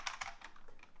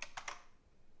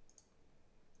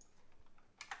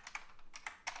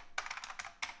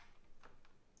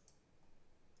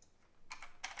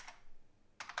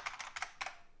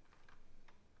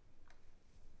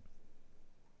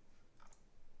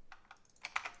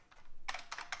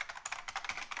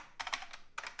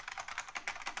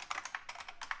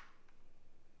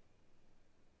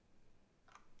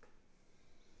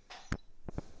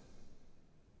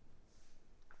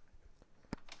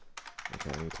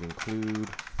 Okay, I need to include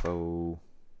foeSimulation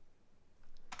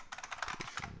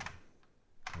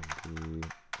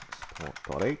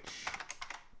export.h.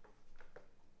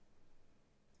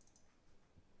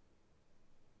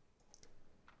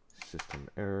 System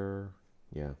error.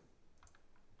 Yeah.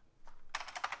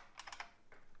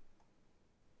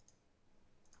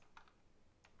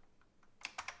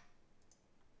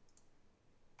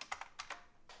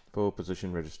 Full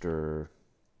position register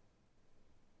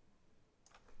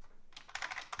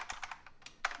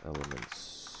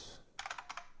elements.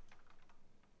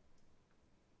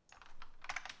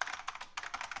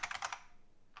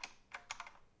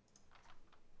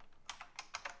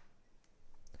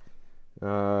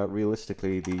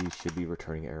 Realistically, these should be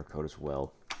returning error code as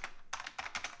well.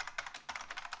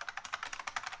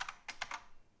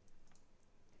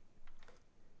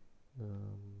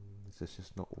 Is this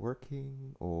just not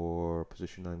working, or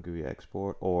position ImGui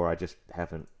export, or I just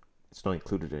haven't, it's not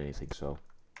included in anything, so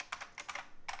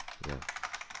yeah.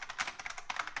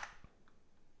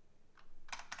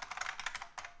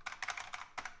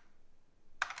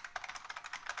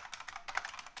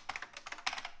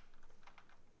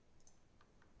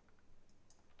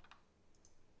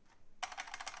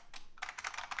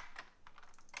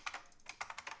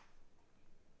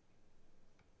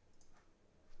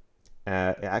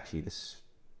 Actually, this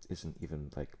isn't even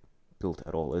like built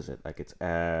at all, is it? Like it's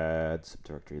add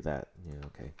subdirectory that. Yeah,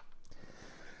 okay.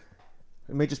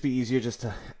 It may just be easier just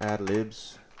to add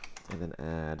libs and then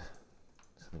add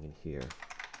something in here.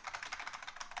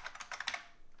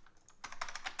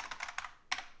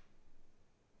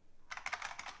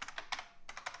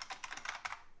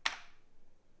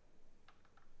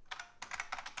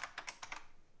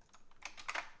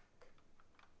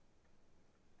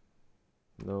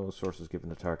 No sources given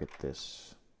to target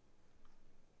this.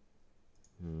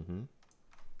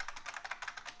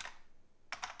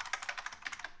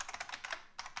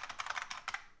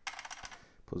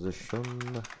 Position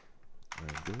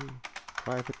ImGui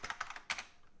private.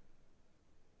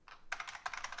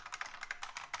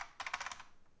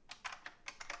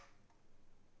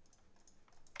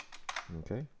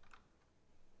 Okay.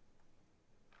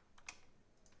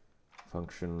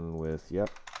 Function with, yep.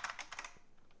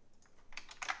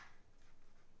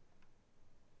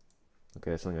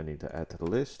 Okay, that's something I need to add to the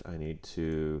list. I need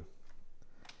to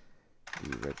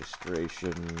do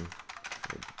registration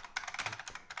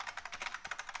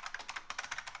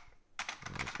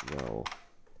as well.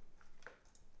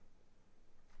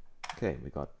 Okay, we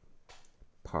got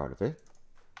part of it.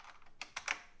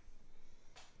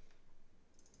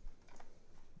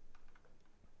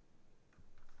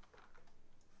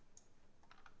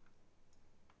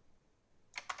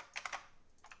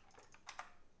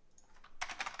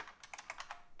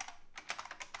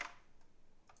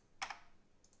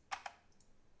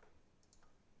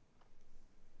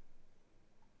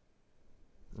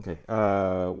 Okay,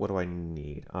 what do I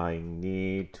need? I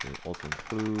need to also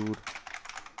include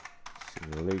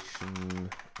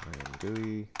simulation,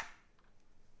 ImGui,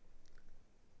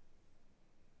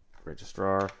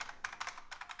 registrar,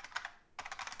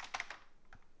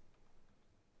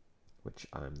 which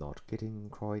I'm not getting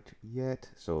quite yet.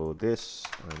 So this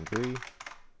ImGui.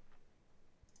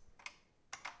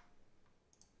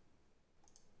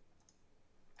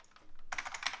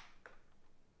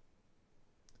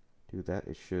 Do that,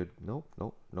 it should, nope.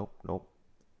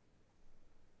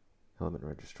 Element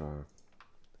registrar.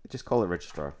 Just call it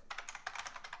registrar.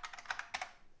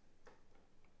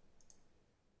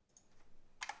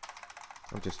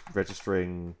 I'm just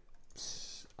registering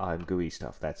ImGui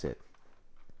stuff, that's it.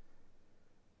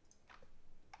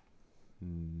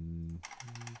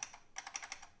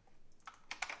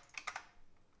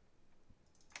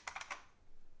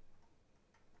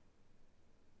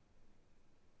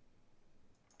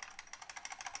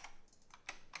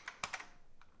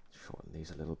 Shorten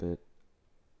these a little bit.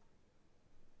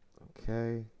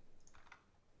 Okay.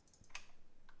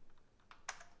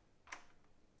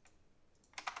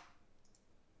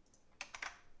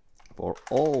 For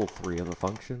all three of the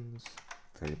functions,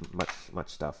 very much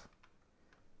stuff.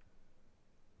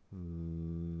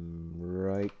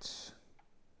 Right.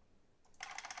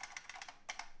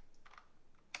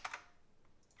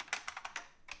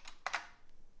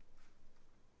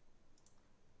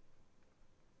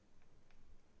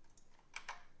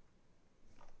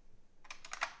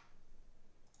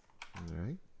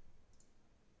 Alright.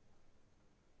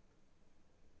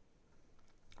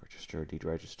 Register,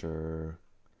 deregister.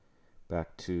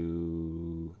 Back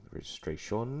to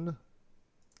registration.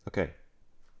 Okay.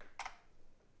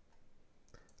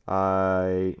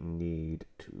 I need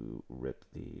to rip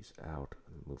these out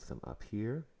and move them up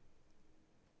here.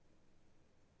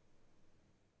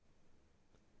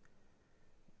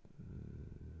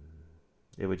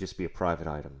 It would just be a private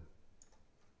item.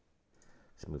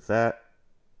 So move that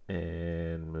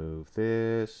and move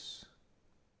this.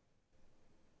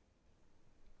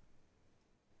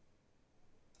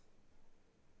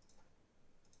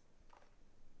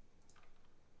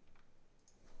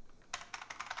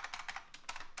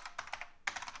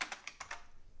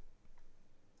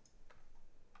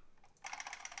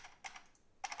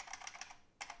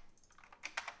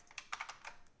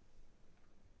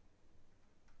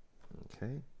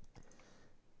 Okay.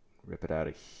 Rip it out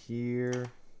of here.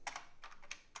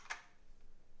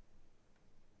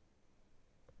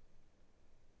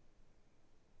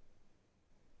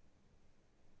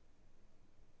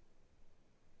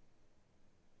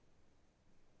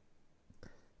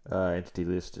 Entity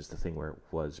list is the thing where it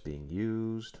was being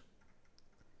used.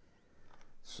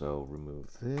 So remove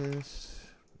this,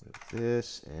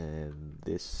 and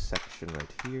this section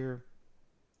right here.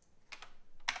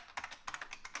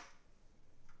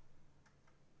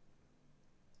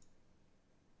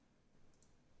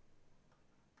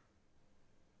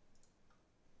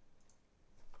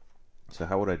 So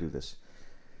how would I do this?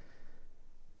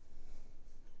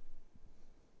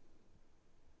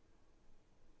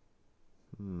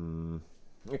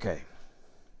 Okay.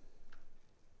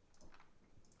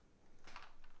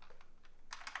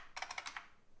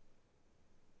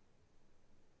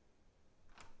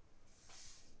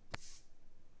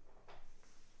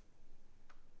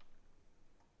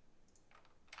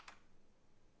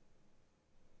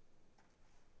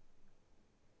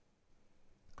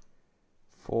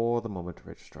 For the moment,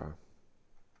 registrar.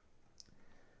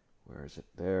 Where is it?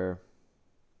 There.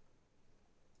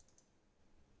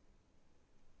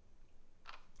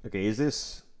 Okay, is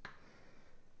this...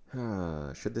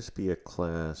 should this be a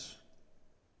class?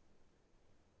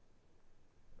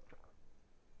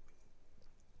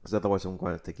 Because otherwise I'm going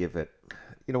to have to give it...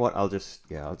 You know what, I'll just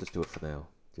do it for now.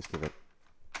 Just give it...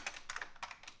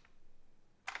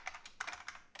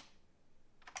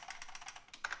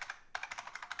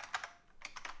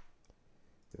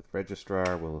 With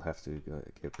registrar, we'll have to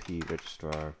give p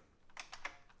registrar.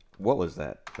 What was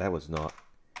that? That was not...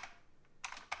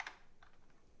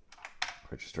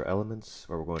 Register elements,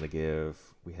 where we're going to give...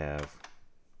 We have...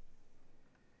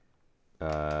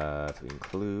 to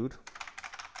include...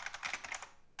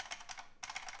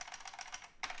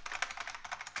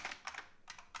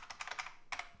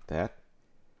 that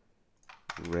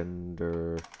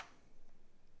render,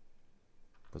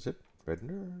 was it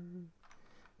render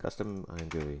custom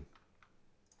ImGui?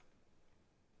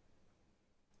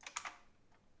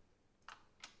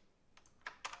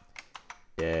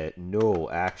 No,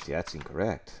 actually that's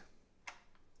incorrect.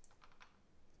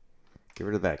 Get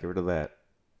rid of that, get rid of that.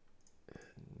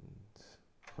 And,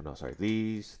 oh no, sorry,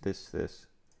 these, this.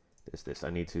 I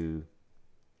need to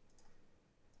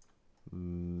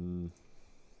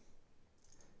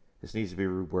this needs to be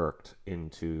reworked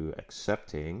into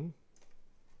accepting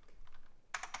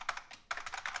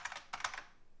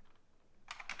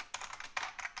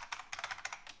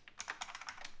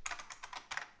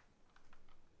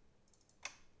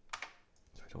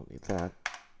so I don't need that.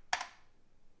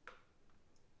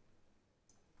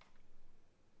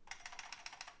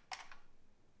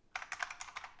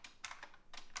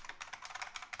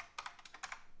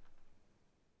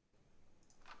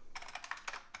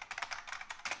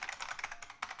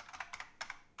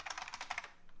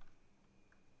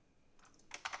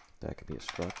 That could be a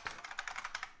struct.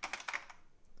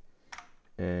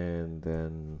 And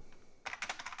then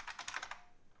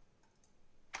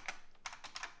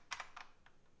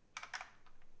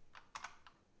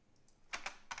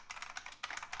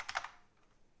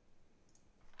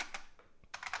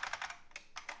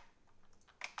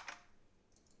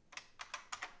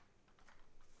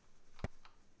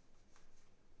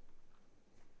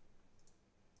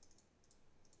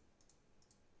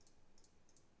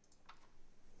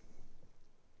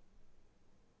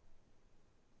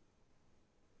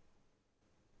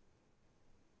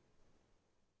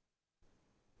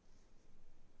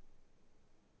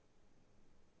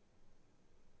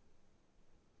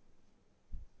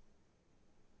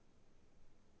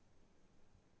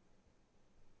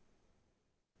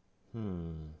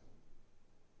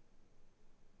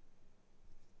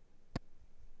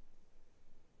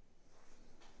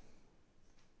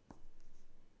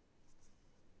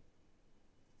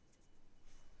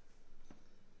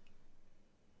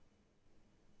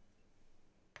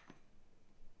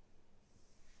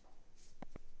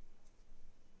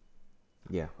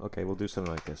yeah, okay, we'll do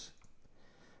something like this.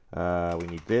 We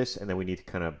need this, and then we need to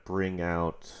kind of bring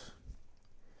out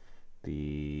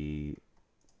the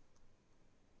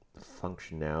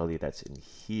functionality that's in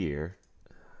here.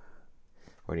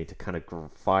 Or I need to kind of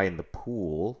find the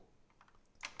pool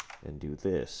and do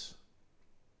this.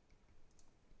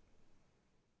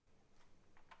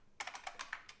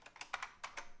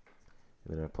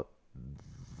 And then I put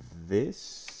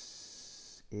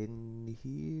this in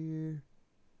here.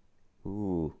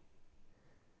 Ooh.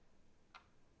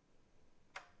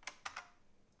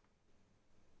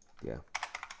 Yeah.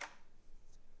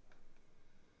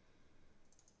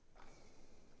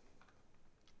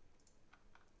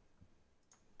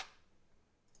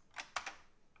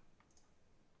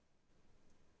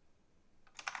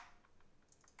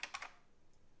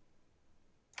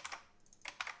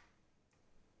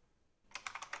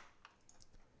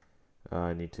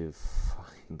 I need to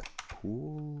find the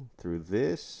pool through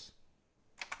this.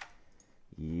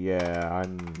 Yeah,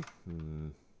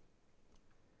 I'm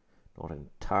not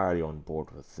entirely on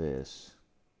board with this.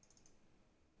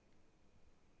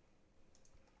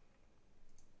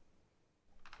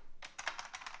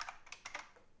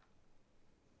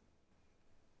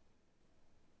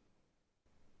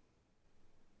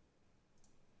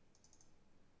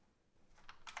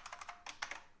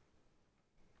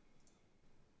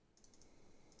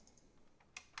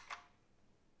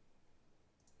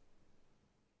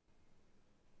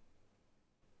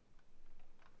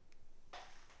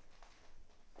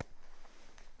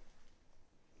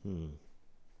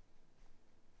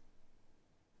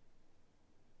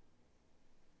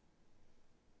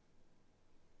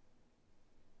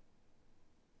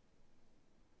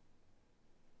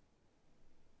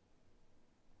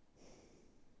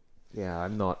 Yeah,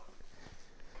 I'm not.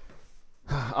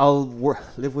 I'll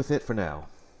live with it for now.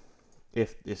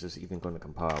 If this is even going to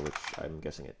compile, which I'm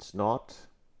guessing it's not.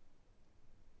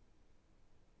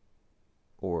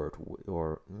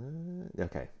 Or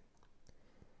okay.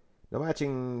 No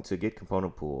matching to git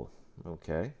component pool.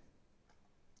 Okay.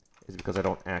 Is it because I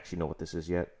don't actually know what this is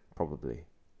yet? Probably.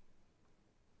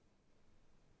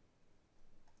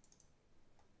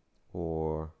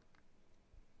 Or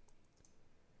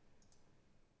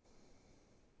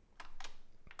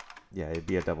yeah, it'd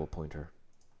be a double pointer.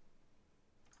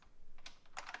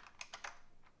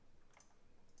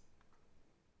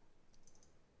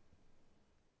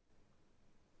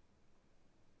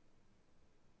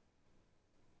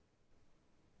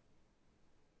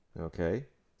 Okay.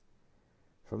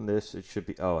 From this, it should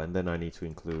be... Oh, and then I need to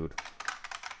include...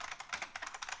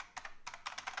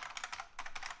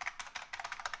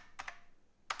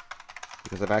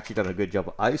 Because I've actually done a good job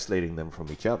of isolating them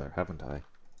from each other, haven't I?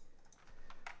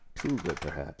 Too good,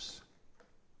 perhaps.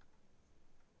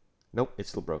 Nope, it's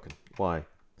still broken. Why?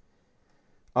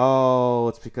 Oh,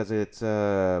 it's because it's...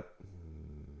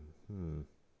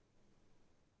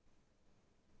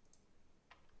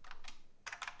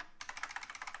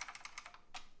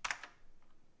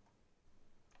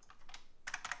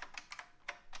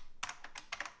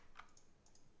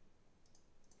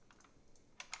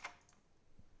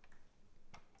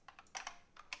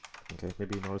 Okay,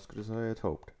 maybe not as good as I had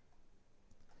hoped.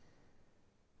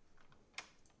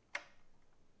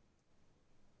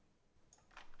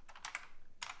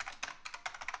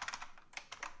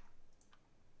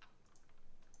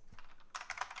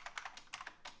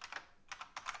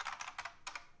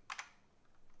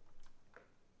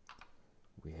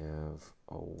 We have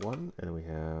a 1, and we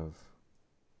have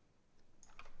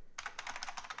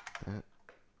that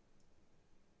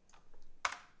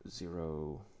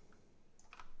 0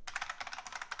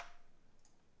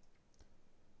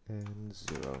 and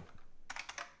 0.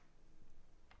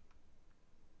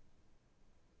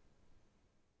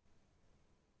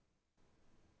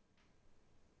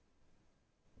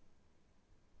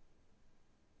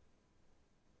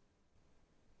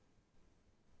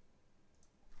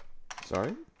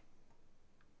 Sorry?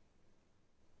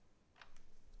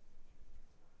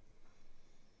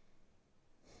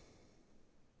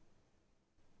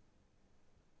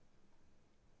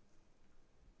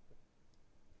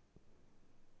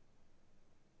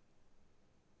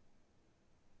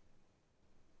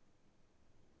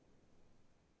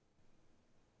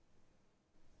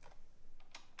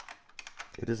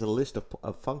 It is a list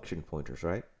of function pointers,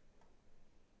 right?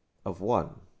 Of 1.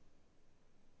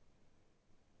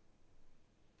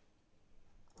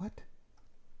 What?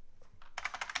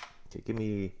 Okay, give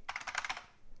me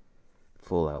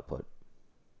full output.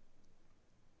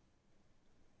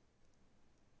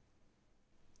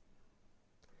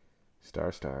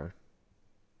 Star star.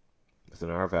 With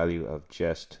an R value of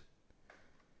just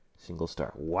single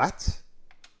star. What?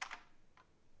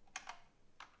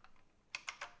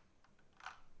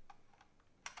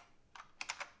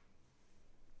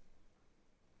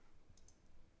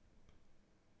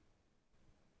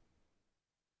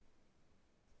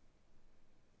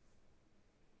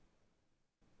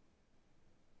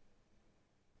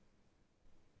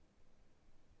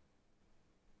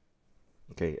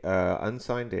 Okay,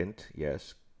 unsigned int,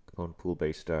 yes. Component pool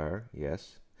base star,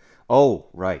 yes. Oh,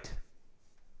 right.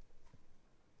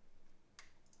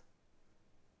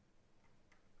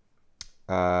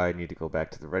 I need to go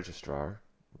back to the registrar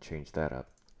and change that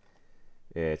up.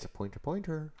 It's a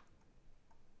pointer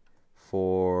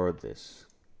for this.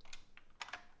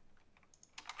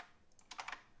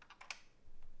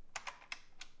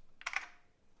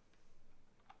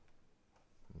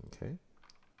 Okay.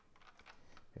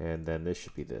 And then this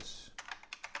should be this.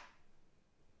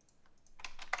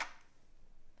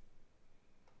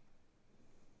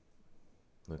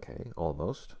 Okay,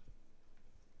 almost.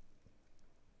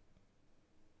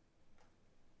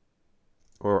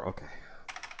 Or, okay.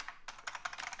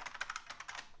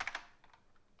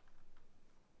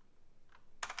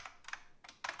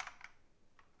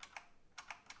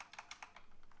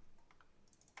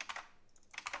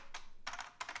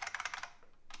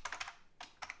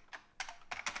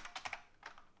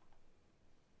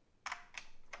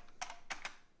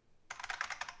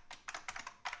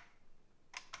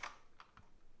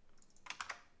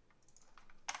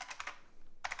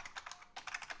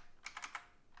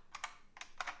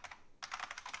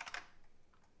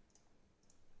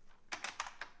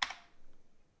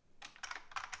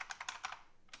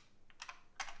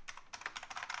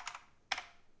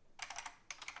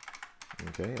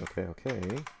 Okay.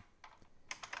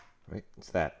 Right,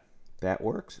 it's that. That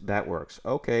works? That works.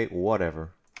 Okay,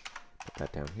 whatever. Put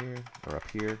that down here, or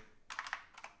up here.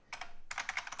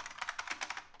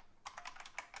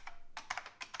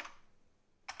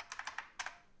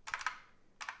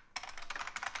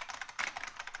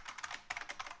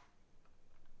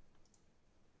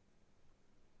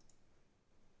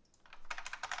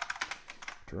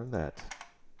 Turn that.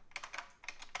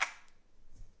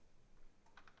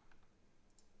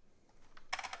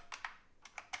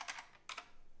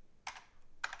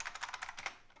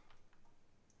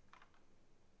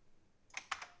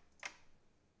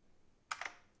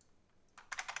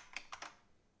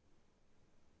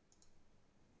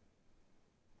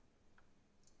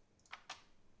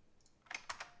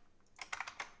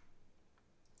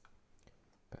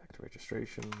 Back to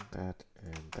registration, that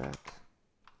and that.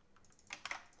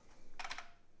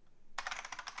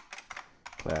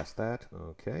 Class that,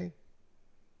 okay.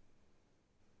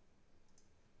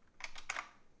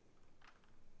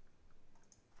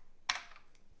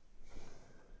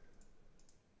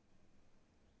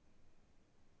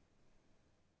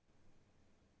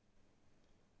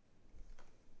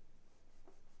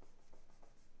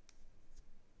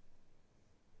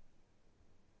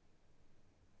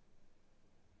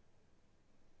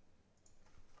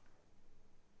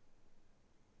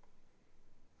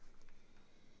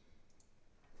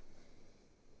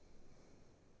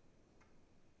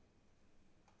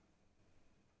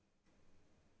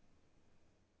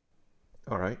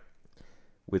 All right.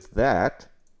 With that,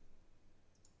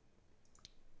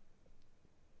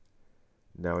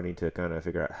 now I need to kind of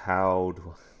figure out how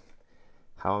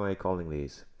am I calling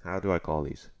these? How do I call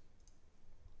these?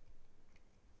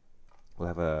 We'll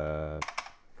have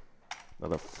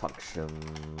another function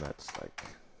that's like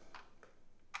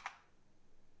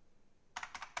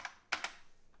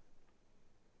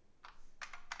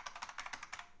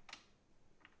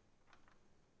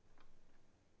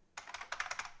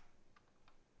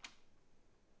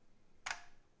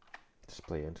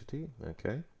display entity,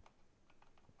 okay.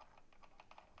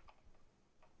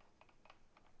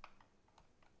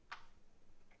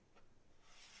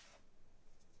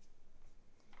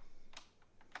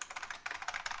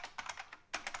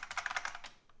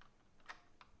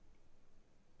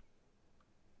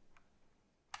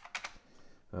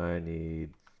 I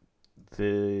need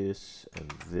this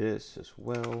and this as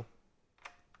well.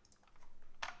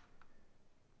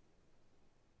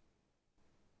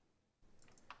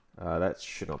 That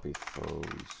should not be foes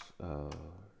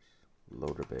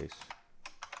loader base.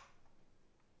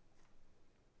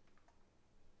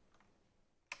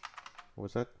 What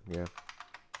was that? Yeah.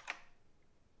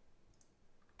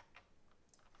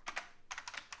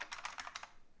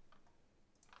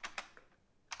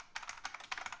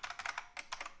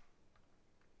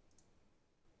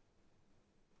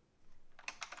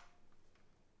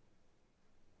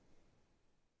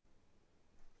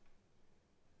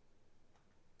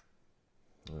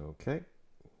 Okay.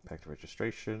 Back to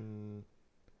registration.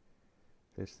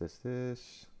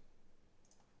 This.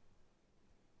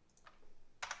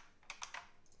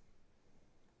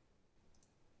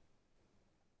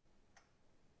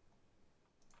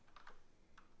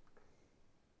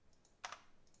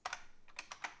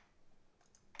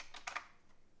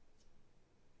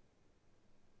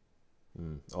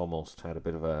 Almost had a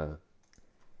bit of a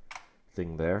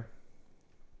thing there.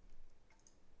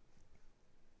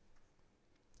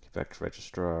 Back to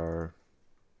registrar.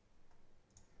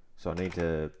 So I need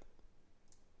to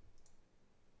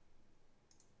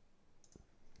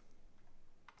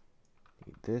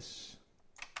need this.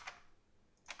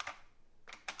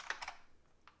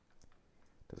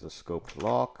 There's a scoped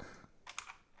lock.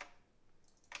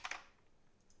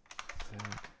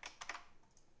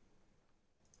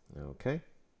 Okay.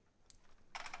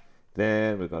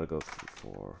 Then we've got to go through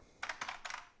for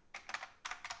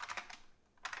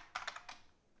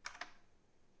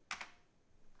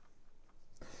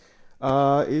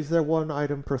Is there one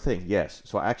item per thing? Yes.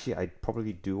 So actually, I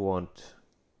probably do want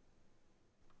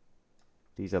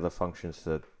these other functions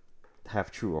to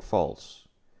have true or false.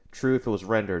 True if it was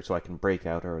rendered, so I can break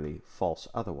out early. False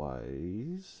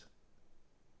otherwise.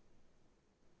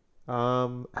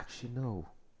 Actually, no.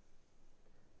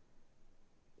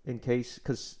 In case,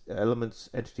 because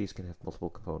entities can have multiple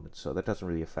components, so that doesn't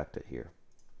really affect it here.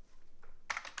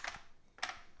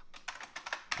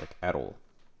 Like, at all.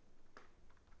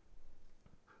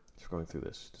 Just going through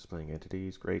this. Displaying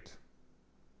entities, great.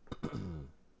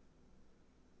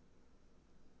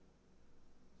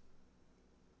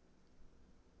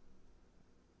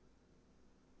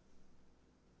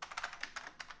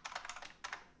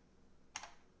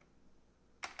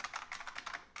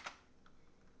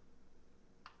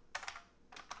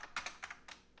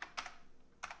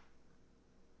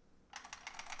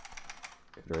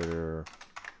 Iterator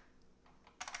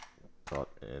dot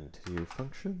entity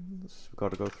functions. We've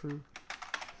got to go through.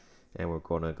 And we're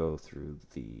going to go through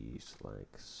these like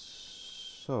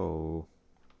so.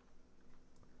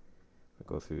 We'll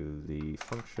go through the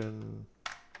function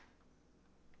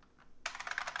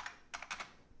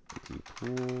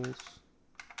pools,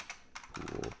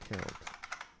 pool count.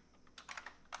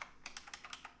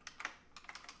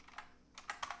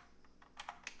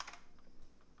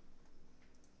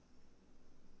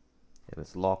 And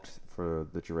it's locked for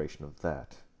the duration of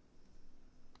that.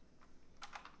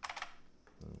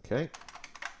 Okay.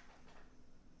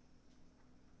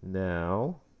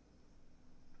 Now,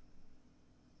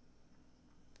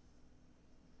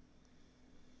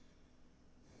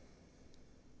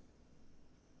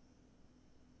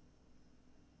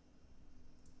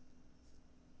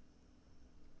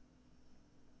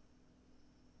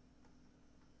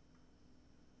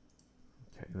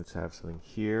 okay, let's have something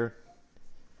here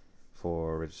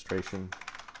for registration.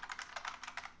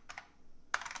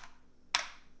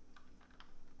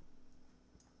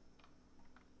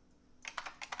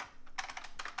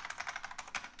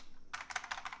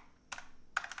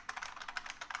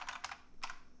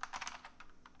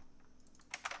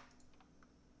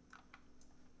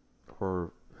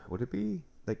 Or would it be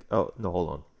like, oh, no, hold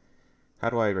on. How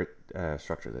do I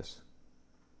structure this?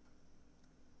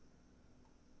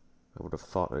 I would have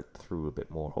thought it through a bit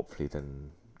more, hopefully,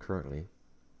 than currently.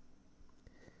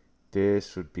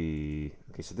 This would be,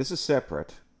 okay, so this is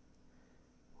separate.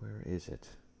 Where is it?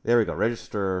 There we go,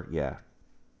 register, yeah.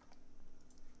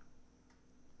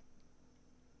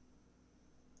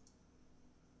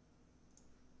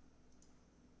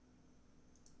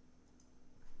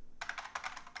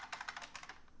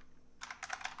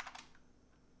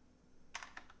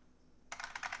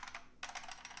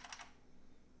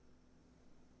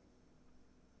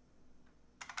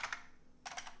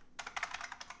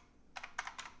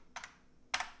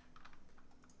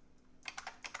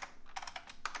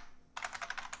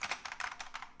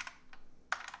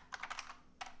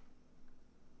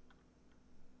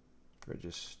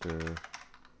 Register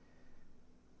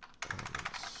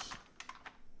elements.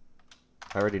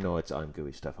 I already know it's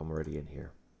ImGui stuff. I'm already in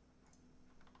here.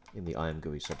 In the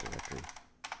ImGui subdirectory.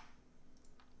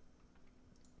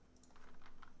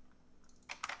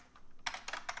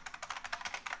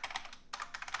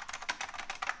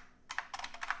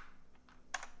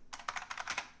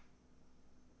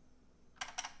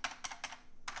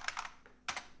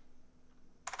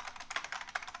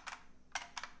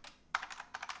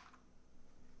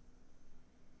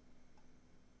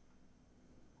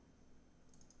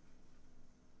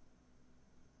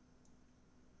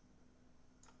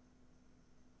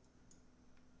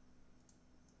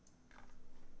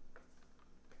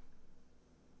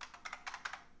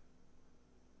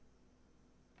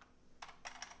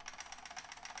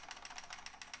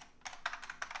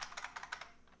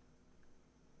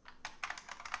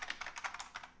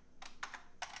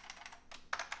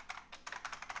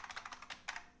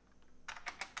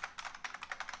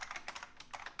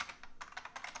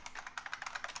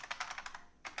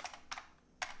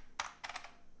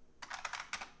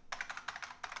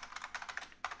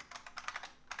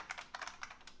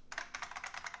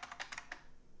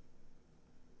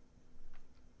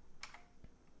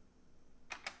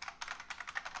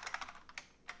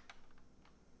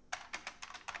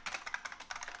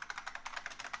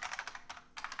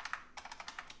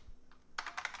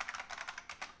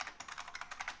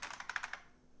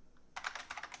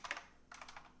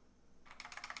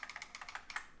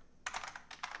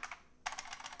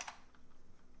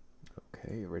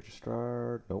 Okay,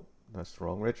 registrar. Nope, that's the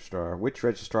wrong registrar. Which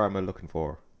registrar am I looking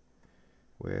for?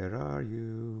 Where are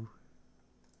you?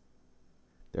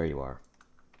 There you are.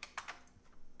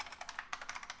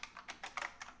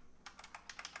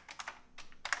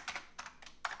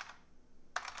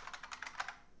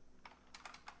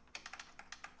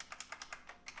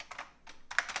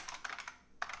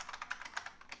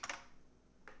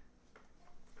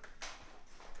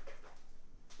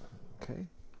 Okay,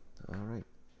 all right.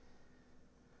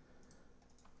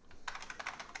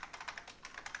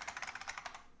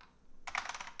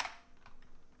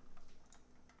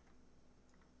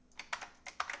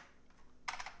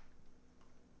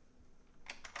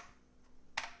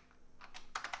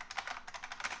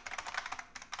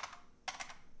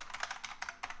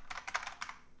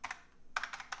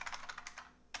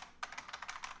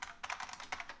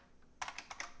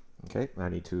 Okay, I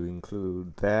need to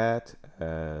include that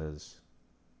as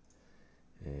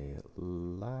a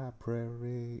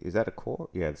library. Is that a core?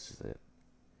 Yeah, this is it.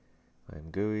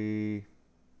 ImGui.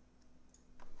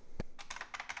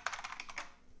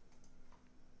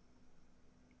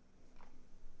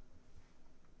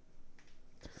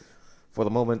 For the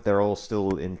moment, they're all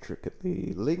still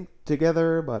intricately linked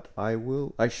together, but I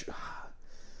should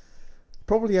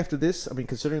probably after this, I mean,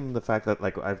 considering the fact that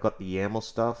like I've got the YAML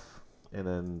stuff and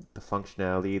then the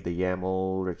functionality, the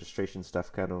YAML registration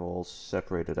stuff kind of all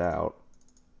separated out,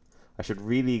 I should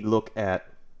really look at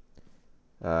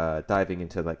diving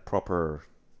into like proper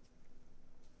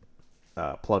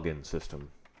plugin system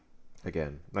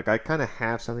again. Like I kind of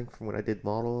have something from when I did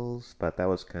models, but that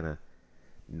was kind of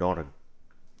not a,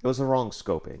 it was the wrong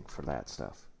scoping for that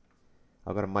stuff.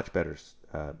 I've got a much better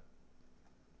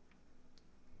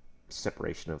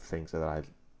separation of things that I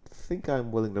think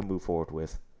I'm willing to move forward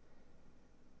with.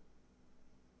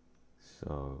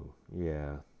 So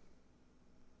yeah,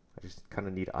 I just kind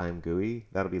of need ImGui.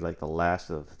 That'll be like the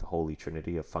last of the holy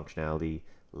trinity of functionality,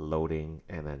 loading,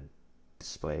 and then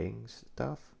displaying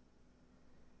stuff.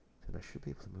 And I should be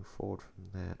able to move forward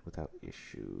from that without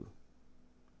issue.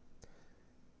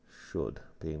 Should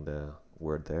being the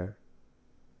word there.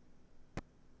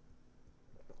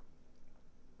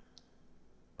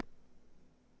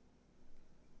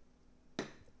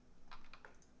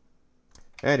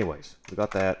 Anyways, we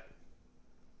got that.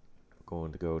 We're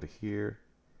going to go to here.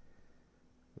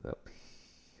 Up,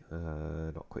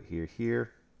 not quite here.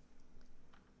 Here.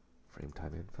 Frame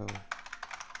time info.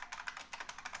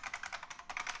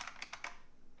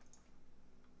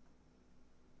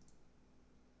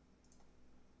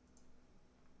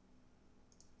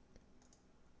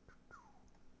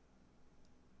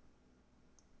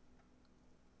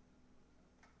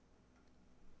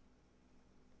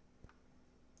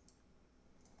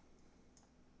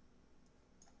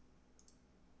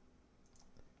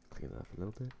 Clean it up a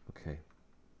little bit. Okay.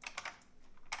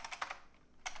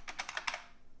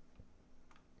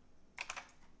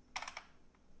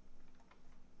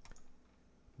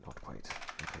 Not quite.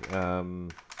 Okay.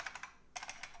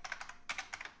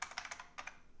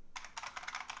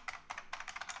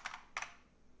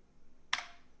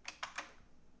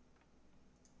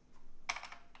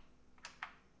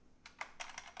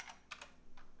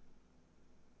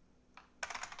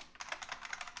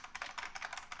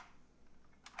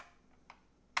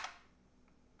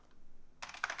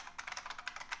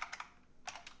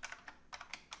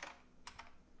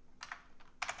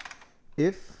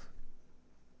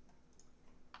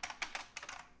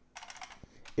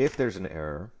 If there's an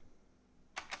error,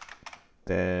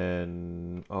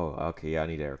 then okay, yeah, I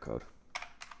need error code.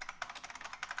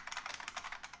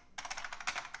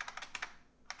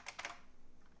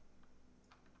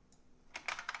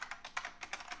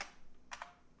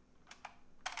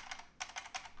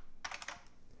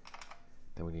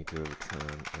 Then we need to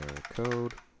return error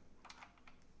code.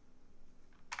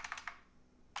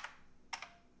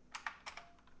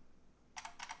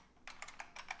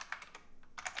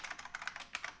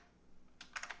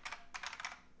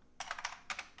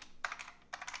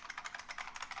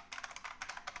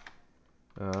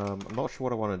 I'm not sure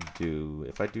what I want to do.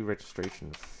 If I do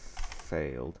registration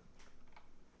failed.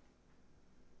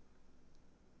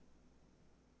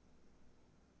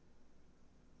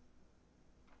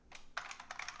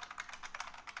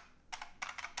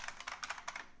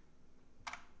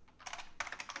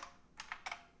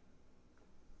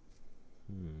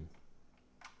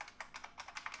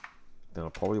 Then I'll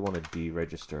probably want to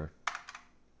deregister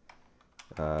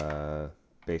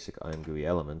basic ImGui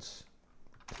elements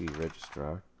to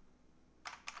registrar.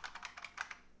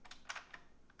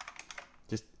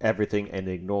 Just everything and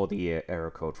ignore the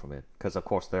error code from it, because of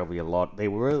course there will be a lot.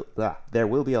 There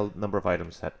will be a number of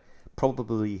items that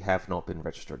probably have not been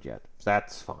registered yet.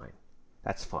 That's fine.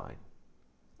 That's fine.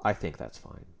 I think that's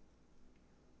fine.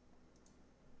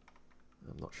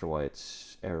 I'm not sure why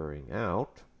it's erroring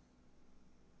out.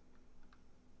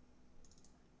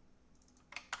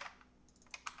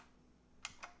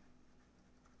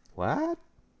 What?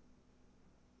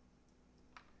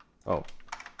 Oh.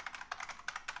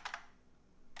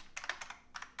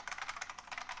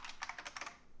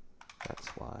 That's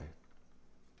why.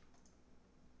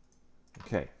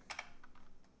 Okay.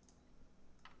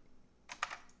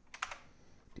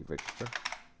 Deregister.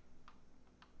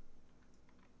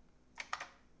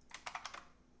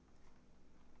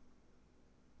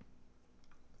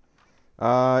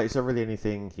 Is there really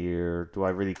anything here? Do I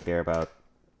really care about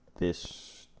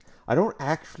this? I don't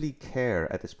actually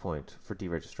care at this point for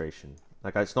deregistration.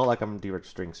 Like, it's not like I'm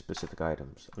deregistering specific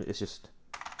items. I mean, it's just,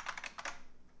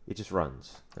 it just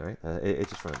runs, all right? It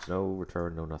just runs. No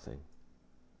return, no nothing.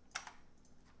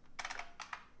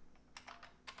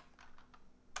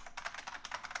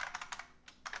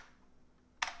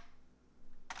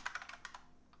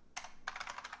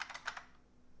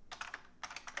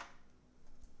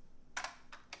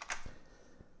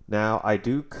 Now, I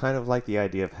do kind of like the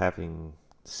idea of having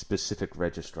specific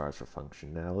registrars for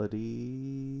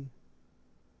functionality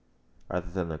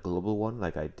rather than a global one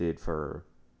like I did for,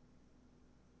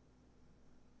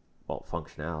 well,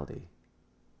 functionality.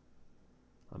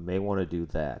 I may want to do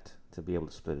that to be able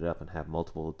to split it up and have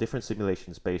multiple different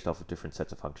simulations based off of different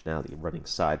sets of functionality running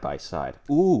side by side.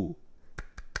 Ooh,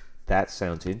 that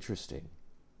sounds interesting.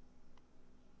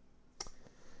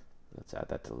 Let's add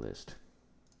that to the list.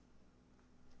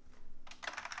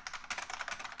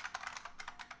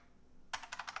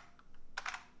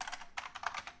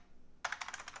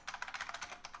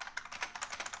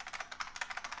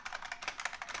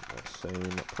 The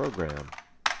same program.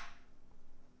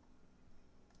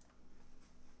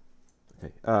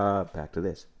 Okay, back to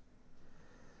this.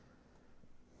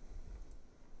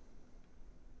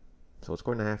 So what's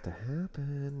going to have to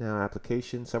happen now?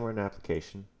 Application, somewhere in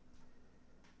application.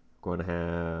 Going to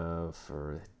have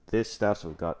for this stuff. So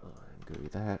we've got ImGui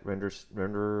that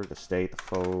render the state, the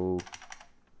faux.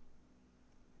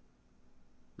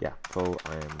 Yeah, faux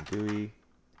ImGui.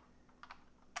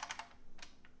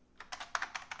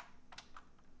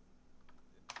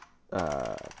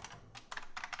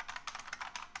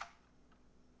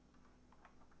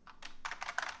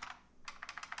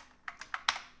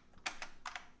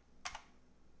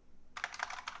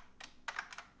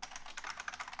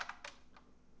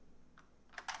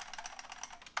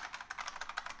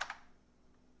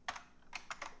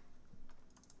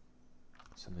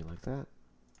 Something like that.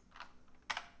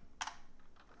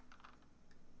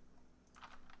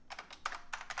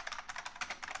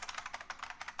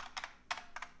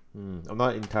 I'm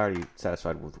not entirely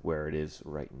satisfied with where it is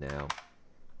right now,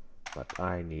 but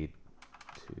I need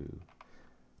to...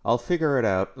 I'll figure it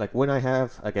out. Like when I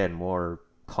have, again, more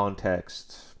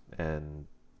context and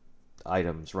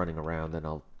items running around, then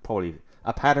I'll probably...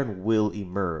 a pattern will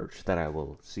emerge that I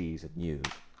will seize and use.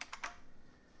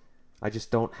 I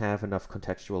just don't have enough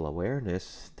contextual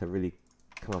awareness to really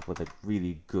come up with a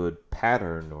really good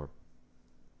pattern or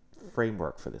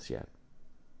framework for this yet,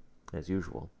 as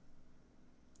usual.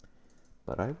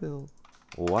 But I will.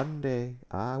 One day,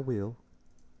 I will.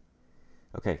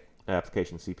 Okay,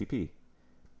 application CPP.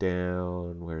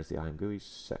 Down, where's the ImGui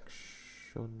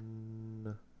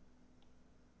section?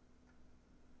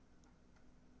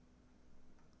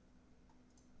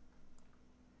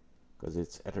 Because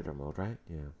it's editor mode, right?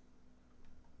 Yeah.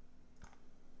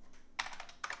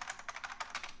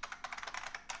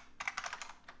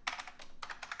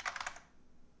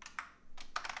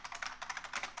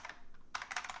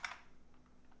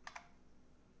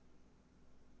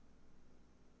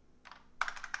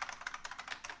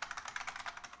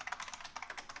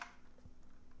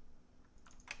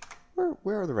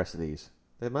 Where are the rest of these?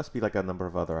 There must be like a number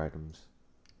of other items.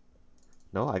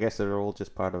 No, I guess they're all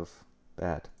just part of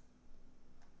that.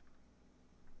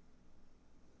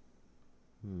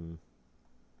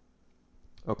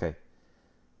 Okay.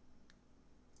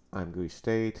 ImGui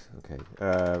state. Okay.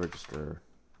 Register.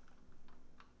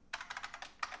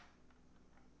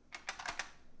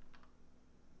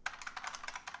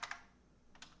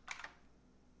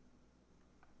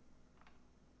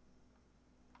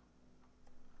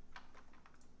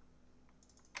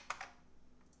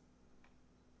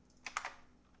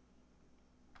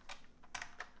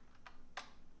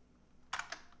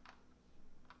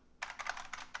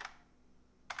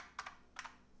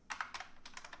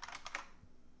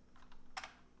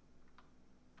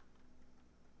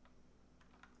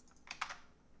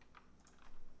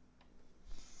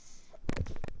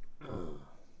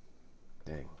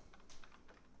 Dang.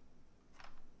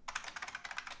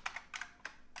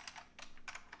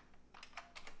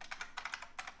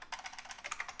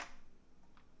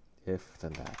 If,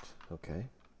 then that. Okay.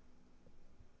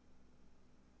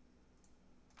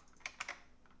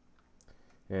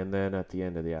 And then at the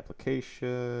end of the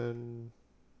application,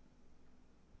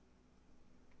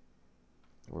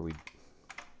 where we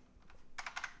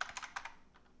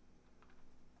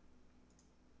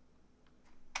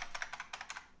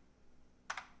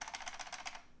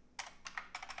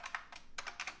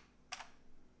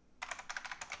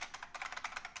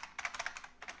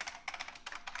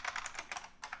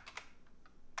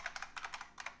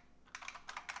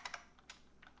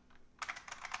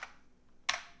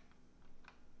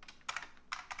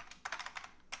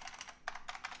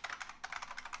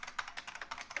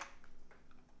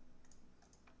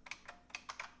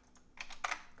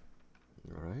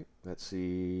Let's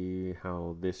see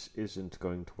how this isn't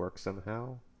going to work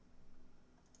somehow.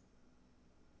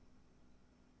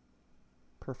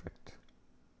 Perfect.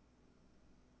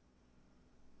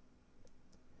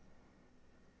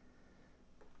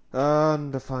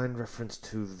 Undefined reference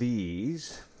to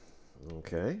these.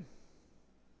 Okay.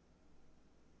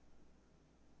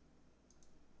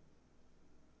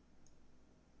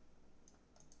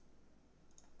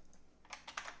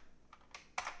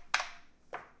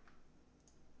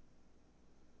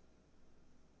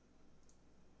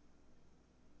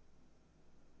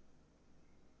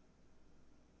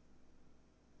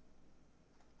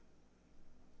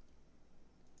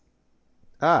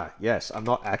 Ah, yes, I'm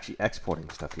not actually exporting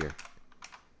stuff here.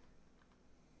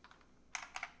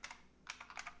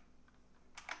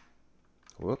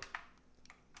 Whoop.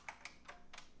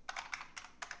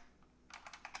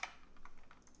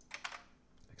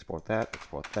 Export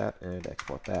that, and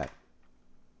export that.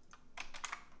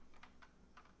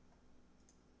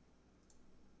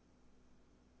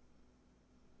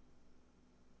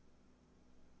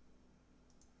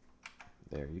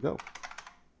 There you go.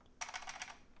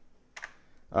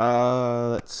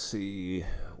 Let's see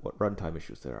what runtime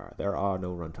issues there are. There are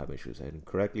no runtime issues, and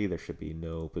correctly, there should be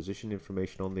no position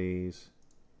information on these.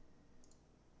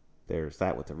 There's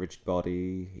that with the rigid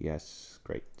body. Yes,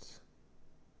 great.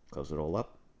 Close it all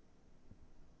up.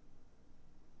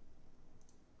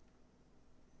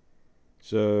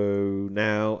 So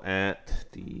now at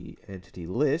the entity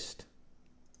list,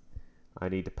 I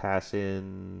need to pass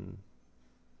in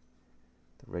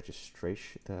the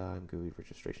registration, the ImGui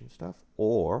registration stuff,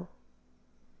 or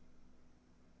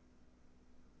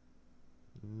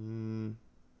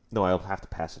no, I'll have to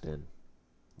pass it in,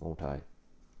 won't I?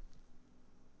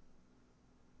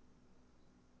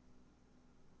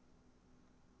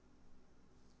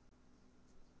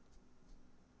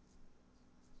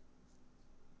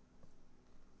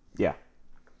 Yeah.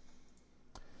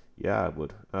 Yeah, I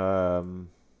would.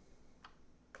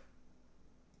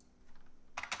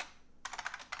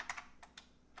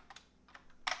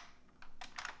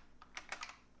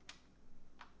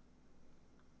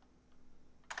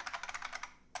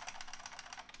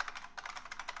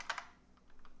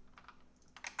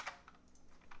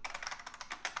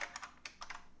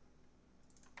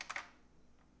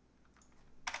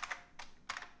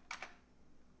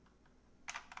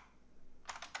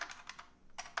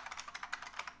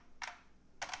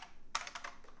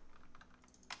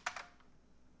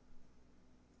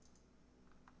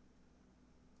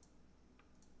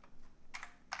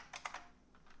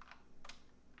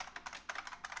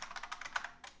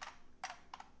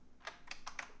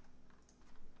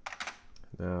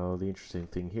 Now, the interesting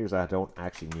thing here is I don't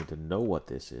actually need to know what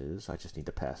this is. I just need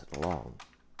to pass it along.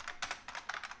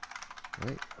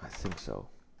 Right? I think so.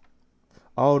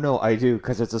 Oh, no, I do,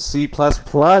 because it's a C++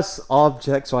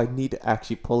 object, so I need to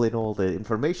actually pull in all the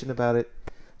information about it,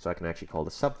 so I can actually call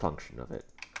the subfunction of it.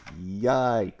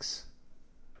 Yikes.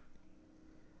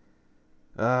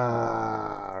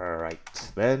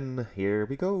 Alright, then here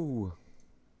we go.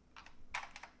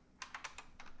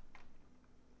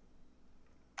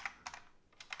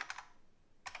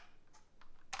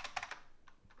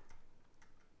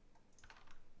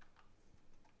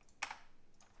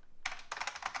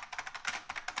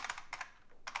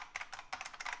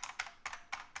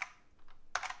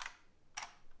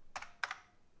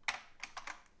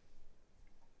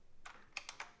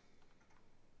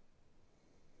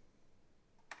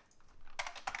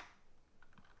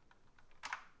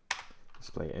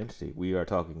 Display entity. We are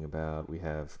talking about, we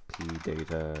have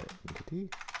pdata entity.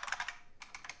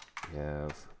 We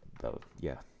have,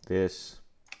 this.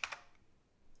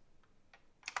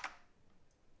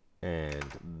 And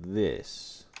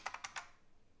this.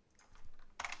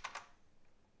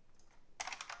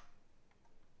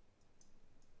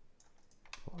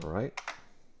 All right.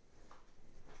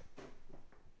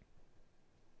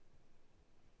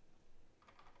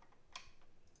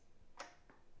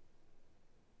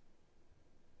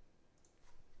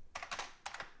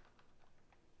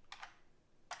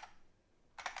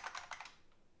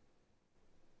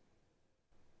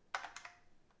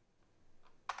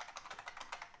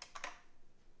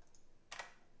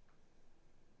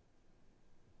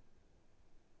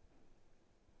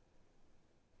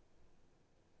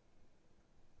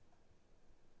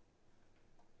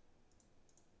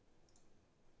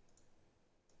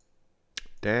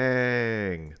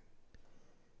 Dang.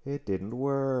 It didn't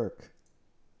work.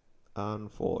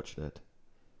 Unfortunate.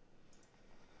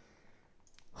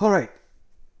 All right.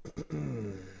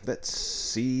 Let's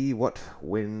see what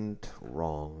went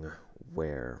wrong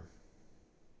where.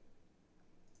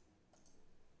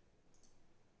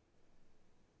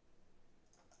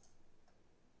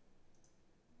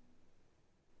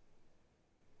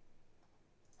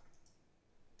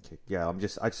 Okay, yeah,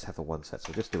 I just have the one set,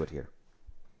 so just do it here.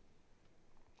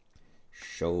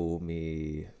 Show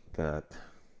me that.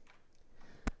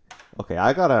 Okay,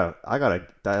 I gotta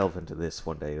delve into this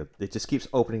one day. It just keeps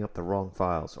opening up the wrong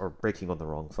files or breaking on the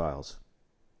wrong files.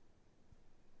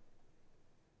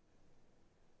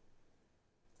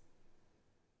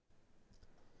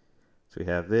 So we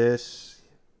have this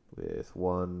with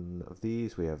one of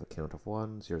these. We have a count of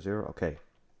 1, 0, 0. Okay.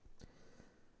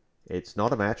 It's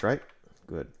not a match, right?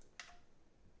 Good.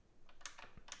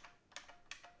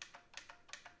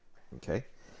 Okay.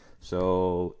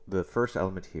 So the first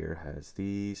element here has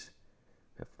these.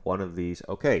 We have one of these.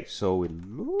 Okay, so it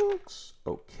looks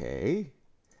okay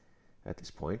at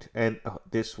this point. And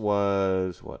this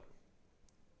was what?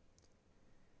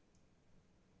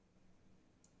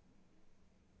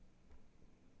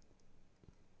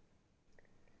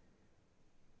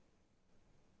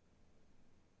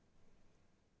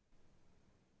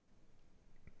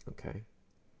 Okay.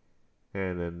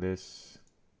 And then this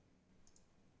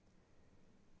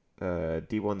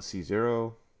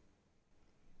D1C0.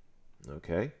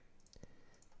 Okay.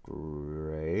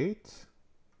 Great.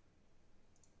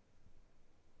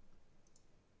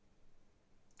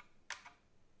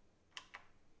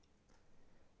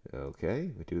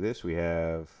 Okay, we do this. We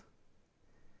have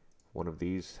one of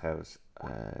these has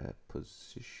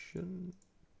position.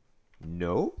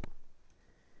 No.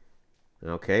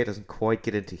 Okay, it doesn't quite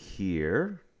get into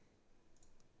here.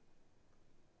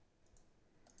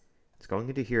 It's going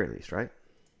into here at least, right?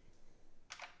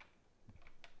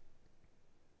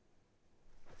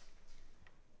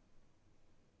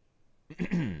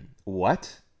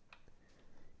 What?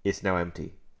 It's now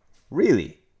empty.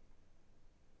 Really?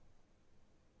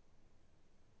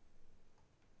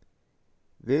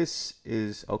 This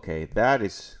is okay. That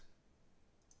is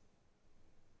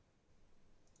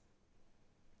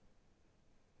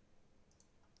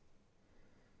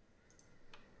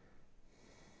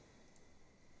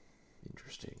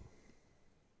interesting.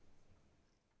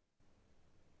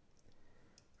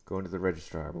 Going to the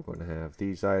registrar, we're going to have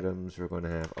these items. We're going to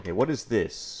have, okay, what is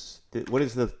this? What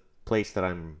is the place that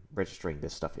I'm registering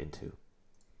this stuff into?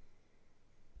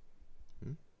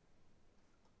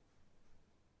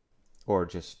 Or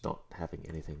just not having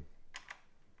anything?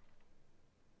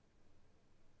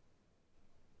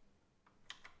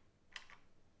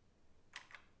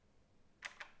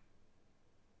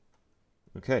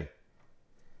 Okay.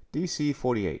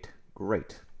 DC48.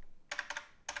 Great.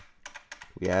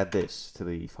 We add this to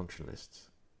the function lists.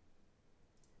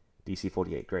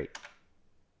 DC48. Great.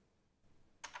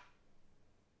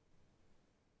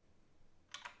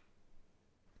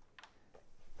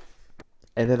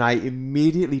 And then I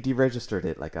immediately deregistered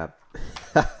it like a...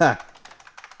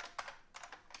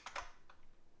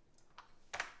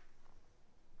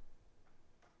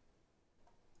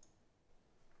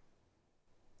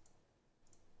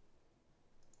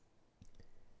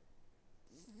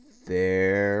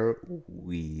 There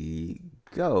we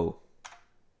go.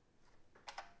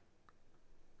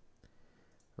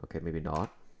 Okay, maybe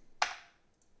not.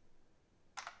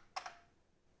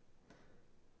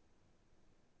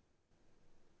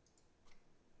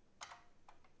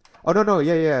 Oh, no,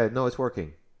 yeah, no, it's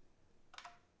working.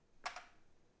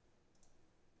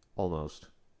 Almost.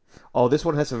 Oh, this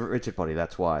one has a rigid body,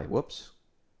 that's why. Whoops.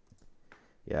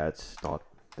 Yeah, it's not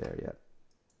there yet.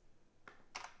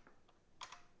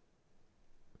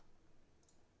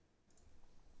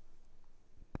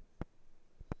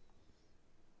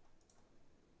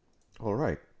 All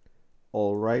right.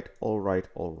 All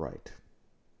right.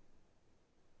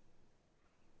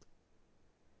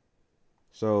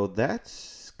 So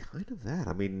that's kind of that.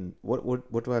 I mean, what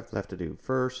do I have left to do?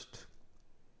 First,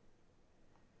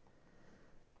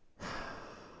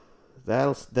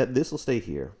 this will stay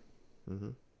here.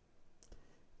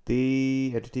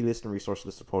 The entity list and resource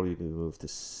list will probably be moved to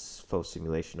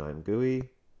foeSimulation ImGui.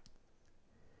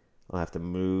 I'll have to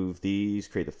move these,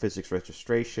 create the physics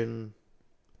registration.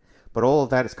 But all of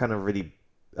that is kind of really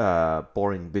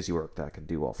boring, busy work that I can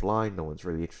do offline. No one's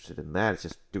really interested in that. It's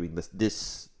just doing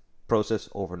this process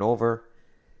over and over.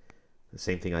 The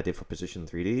same thing I did for position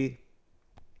 3D.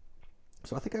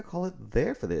 So I think I'll call it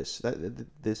there for this.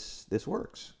 This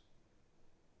works.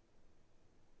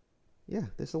 Yeah,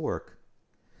 this will work.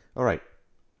 All right.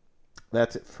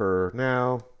 That's it for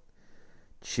now.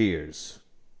 Cheers.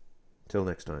 Till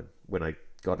next time, when I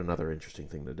got another interesting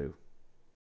thing to do.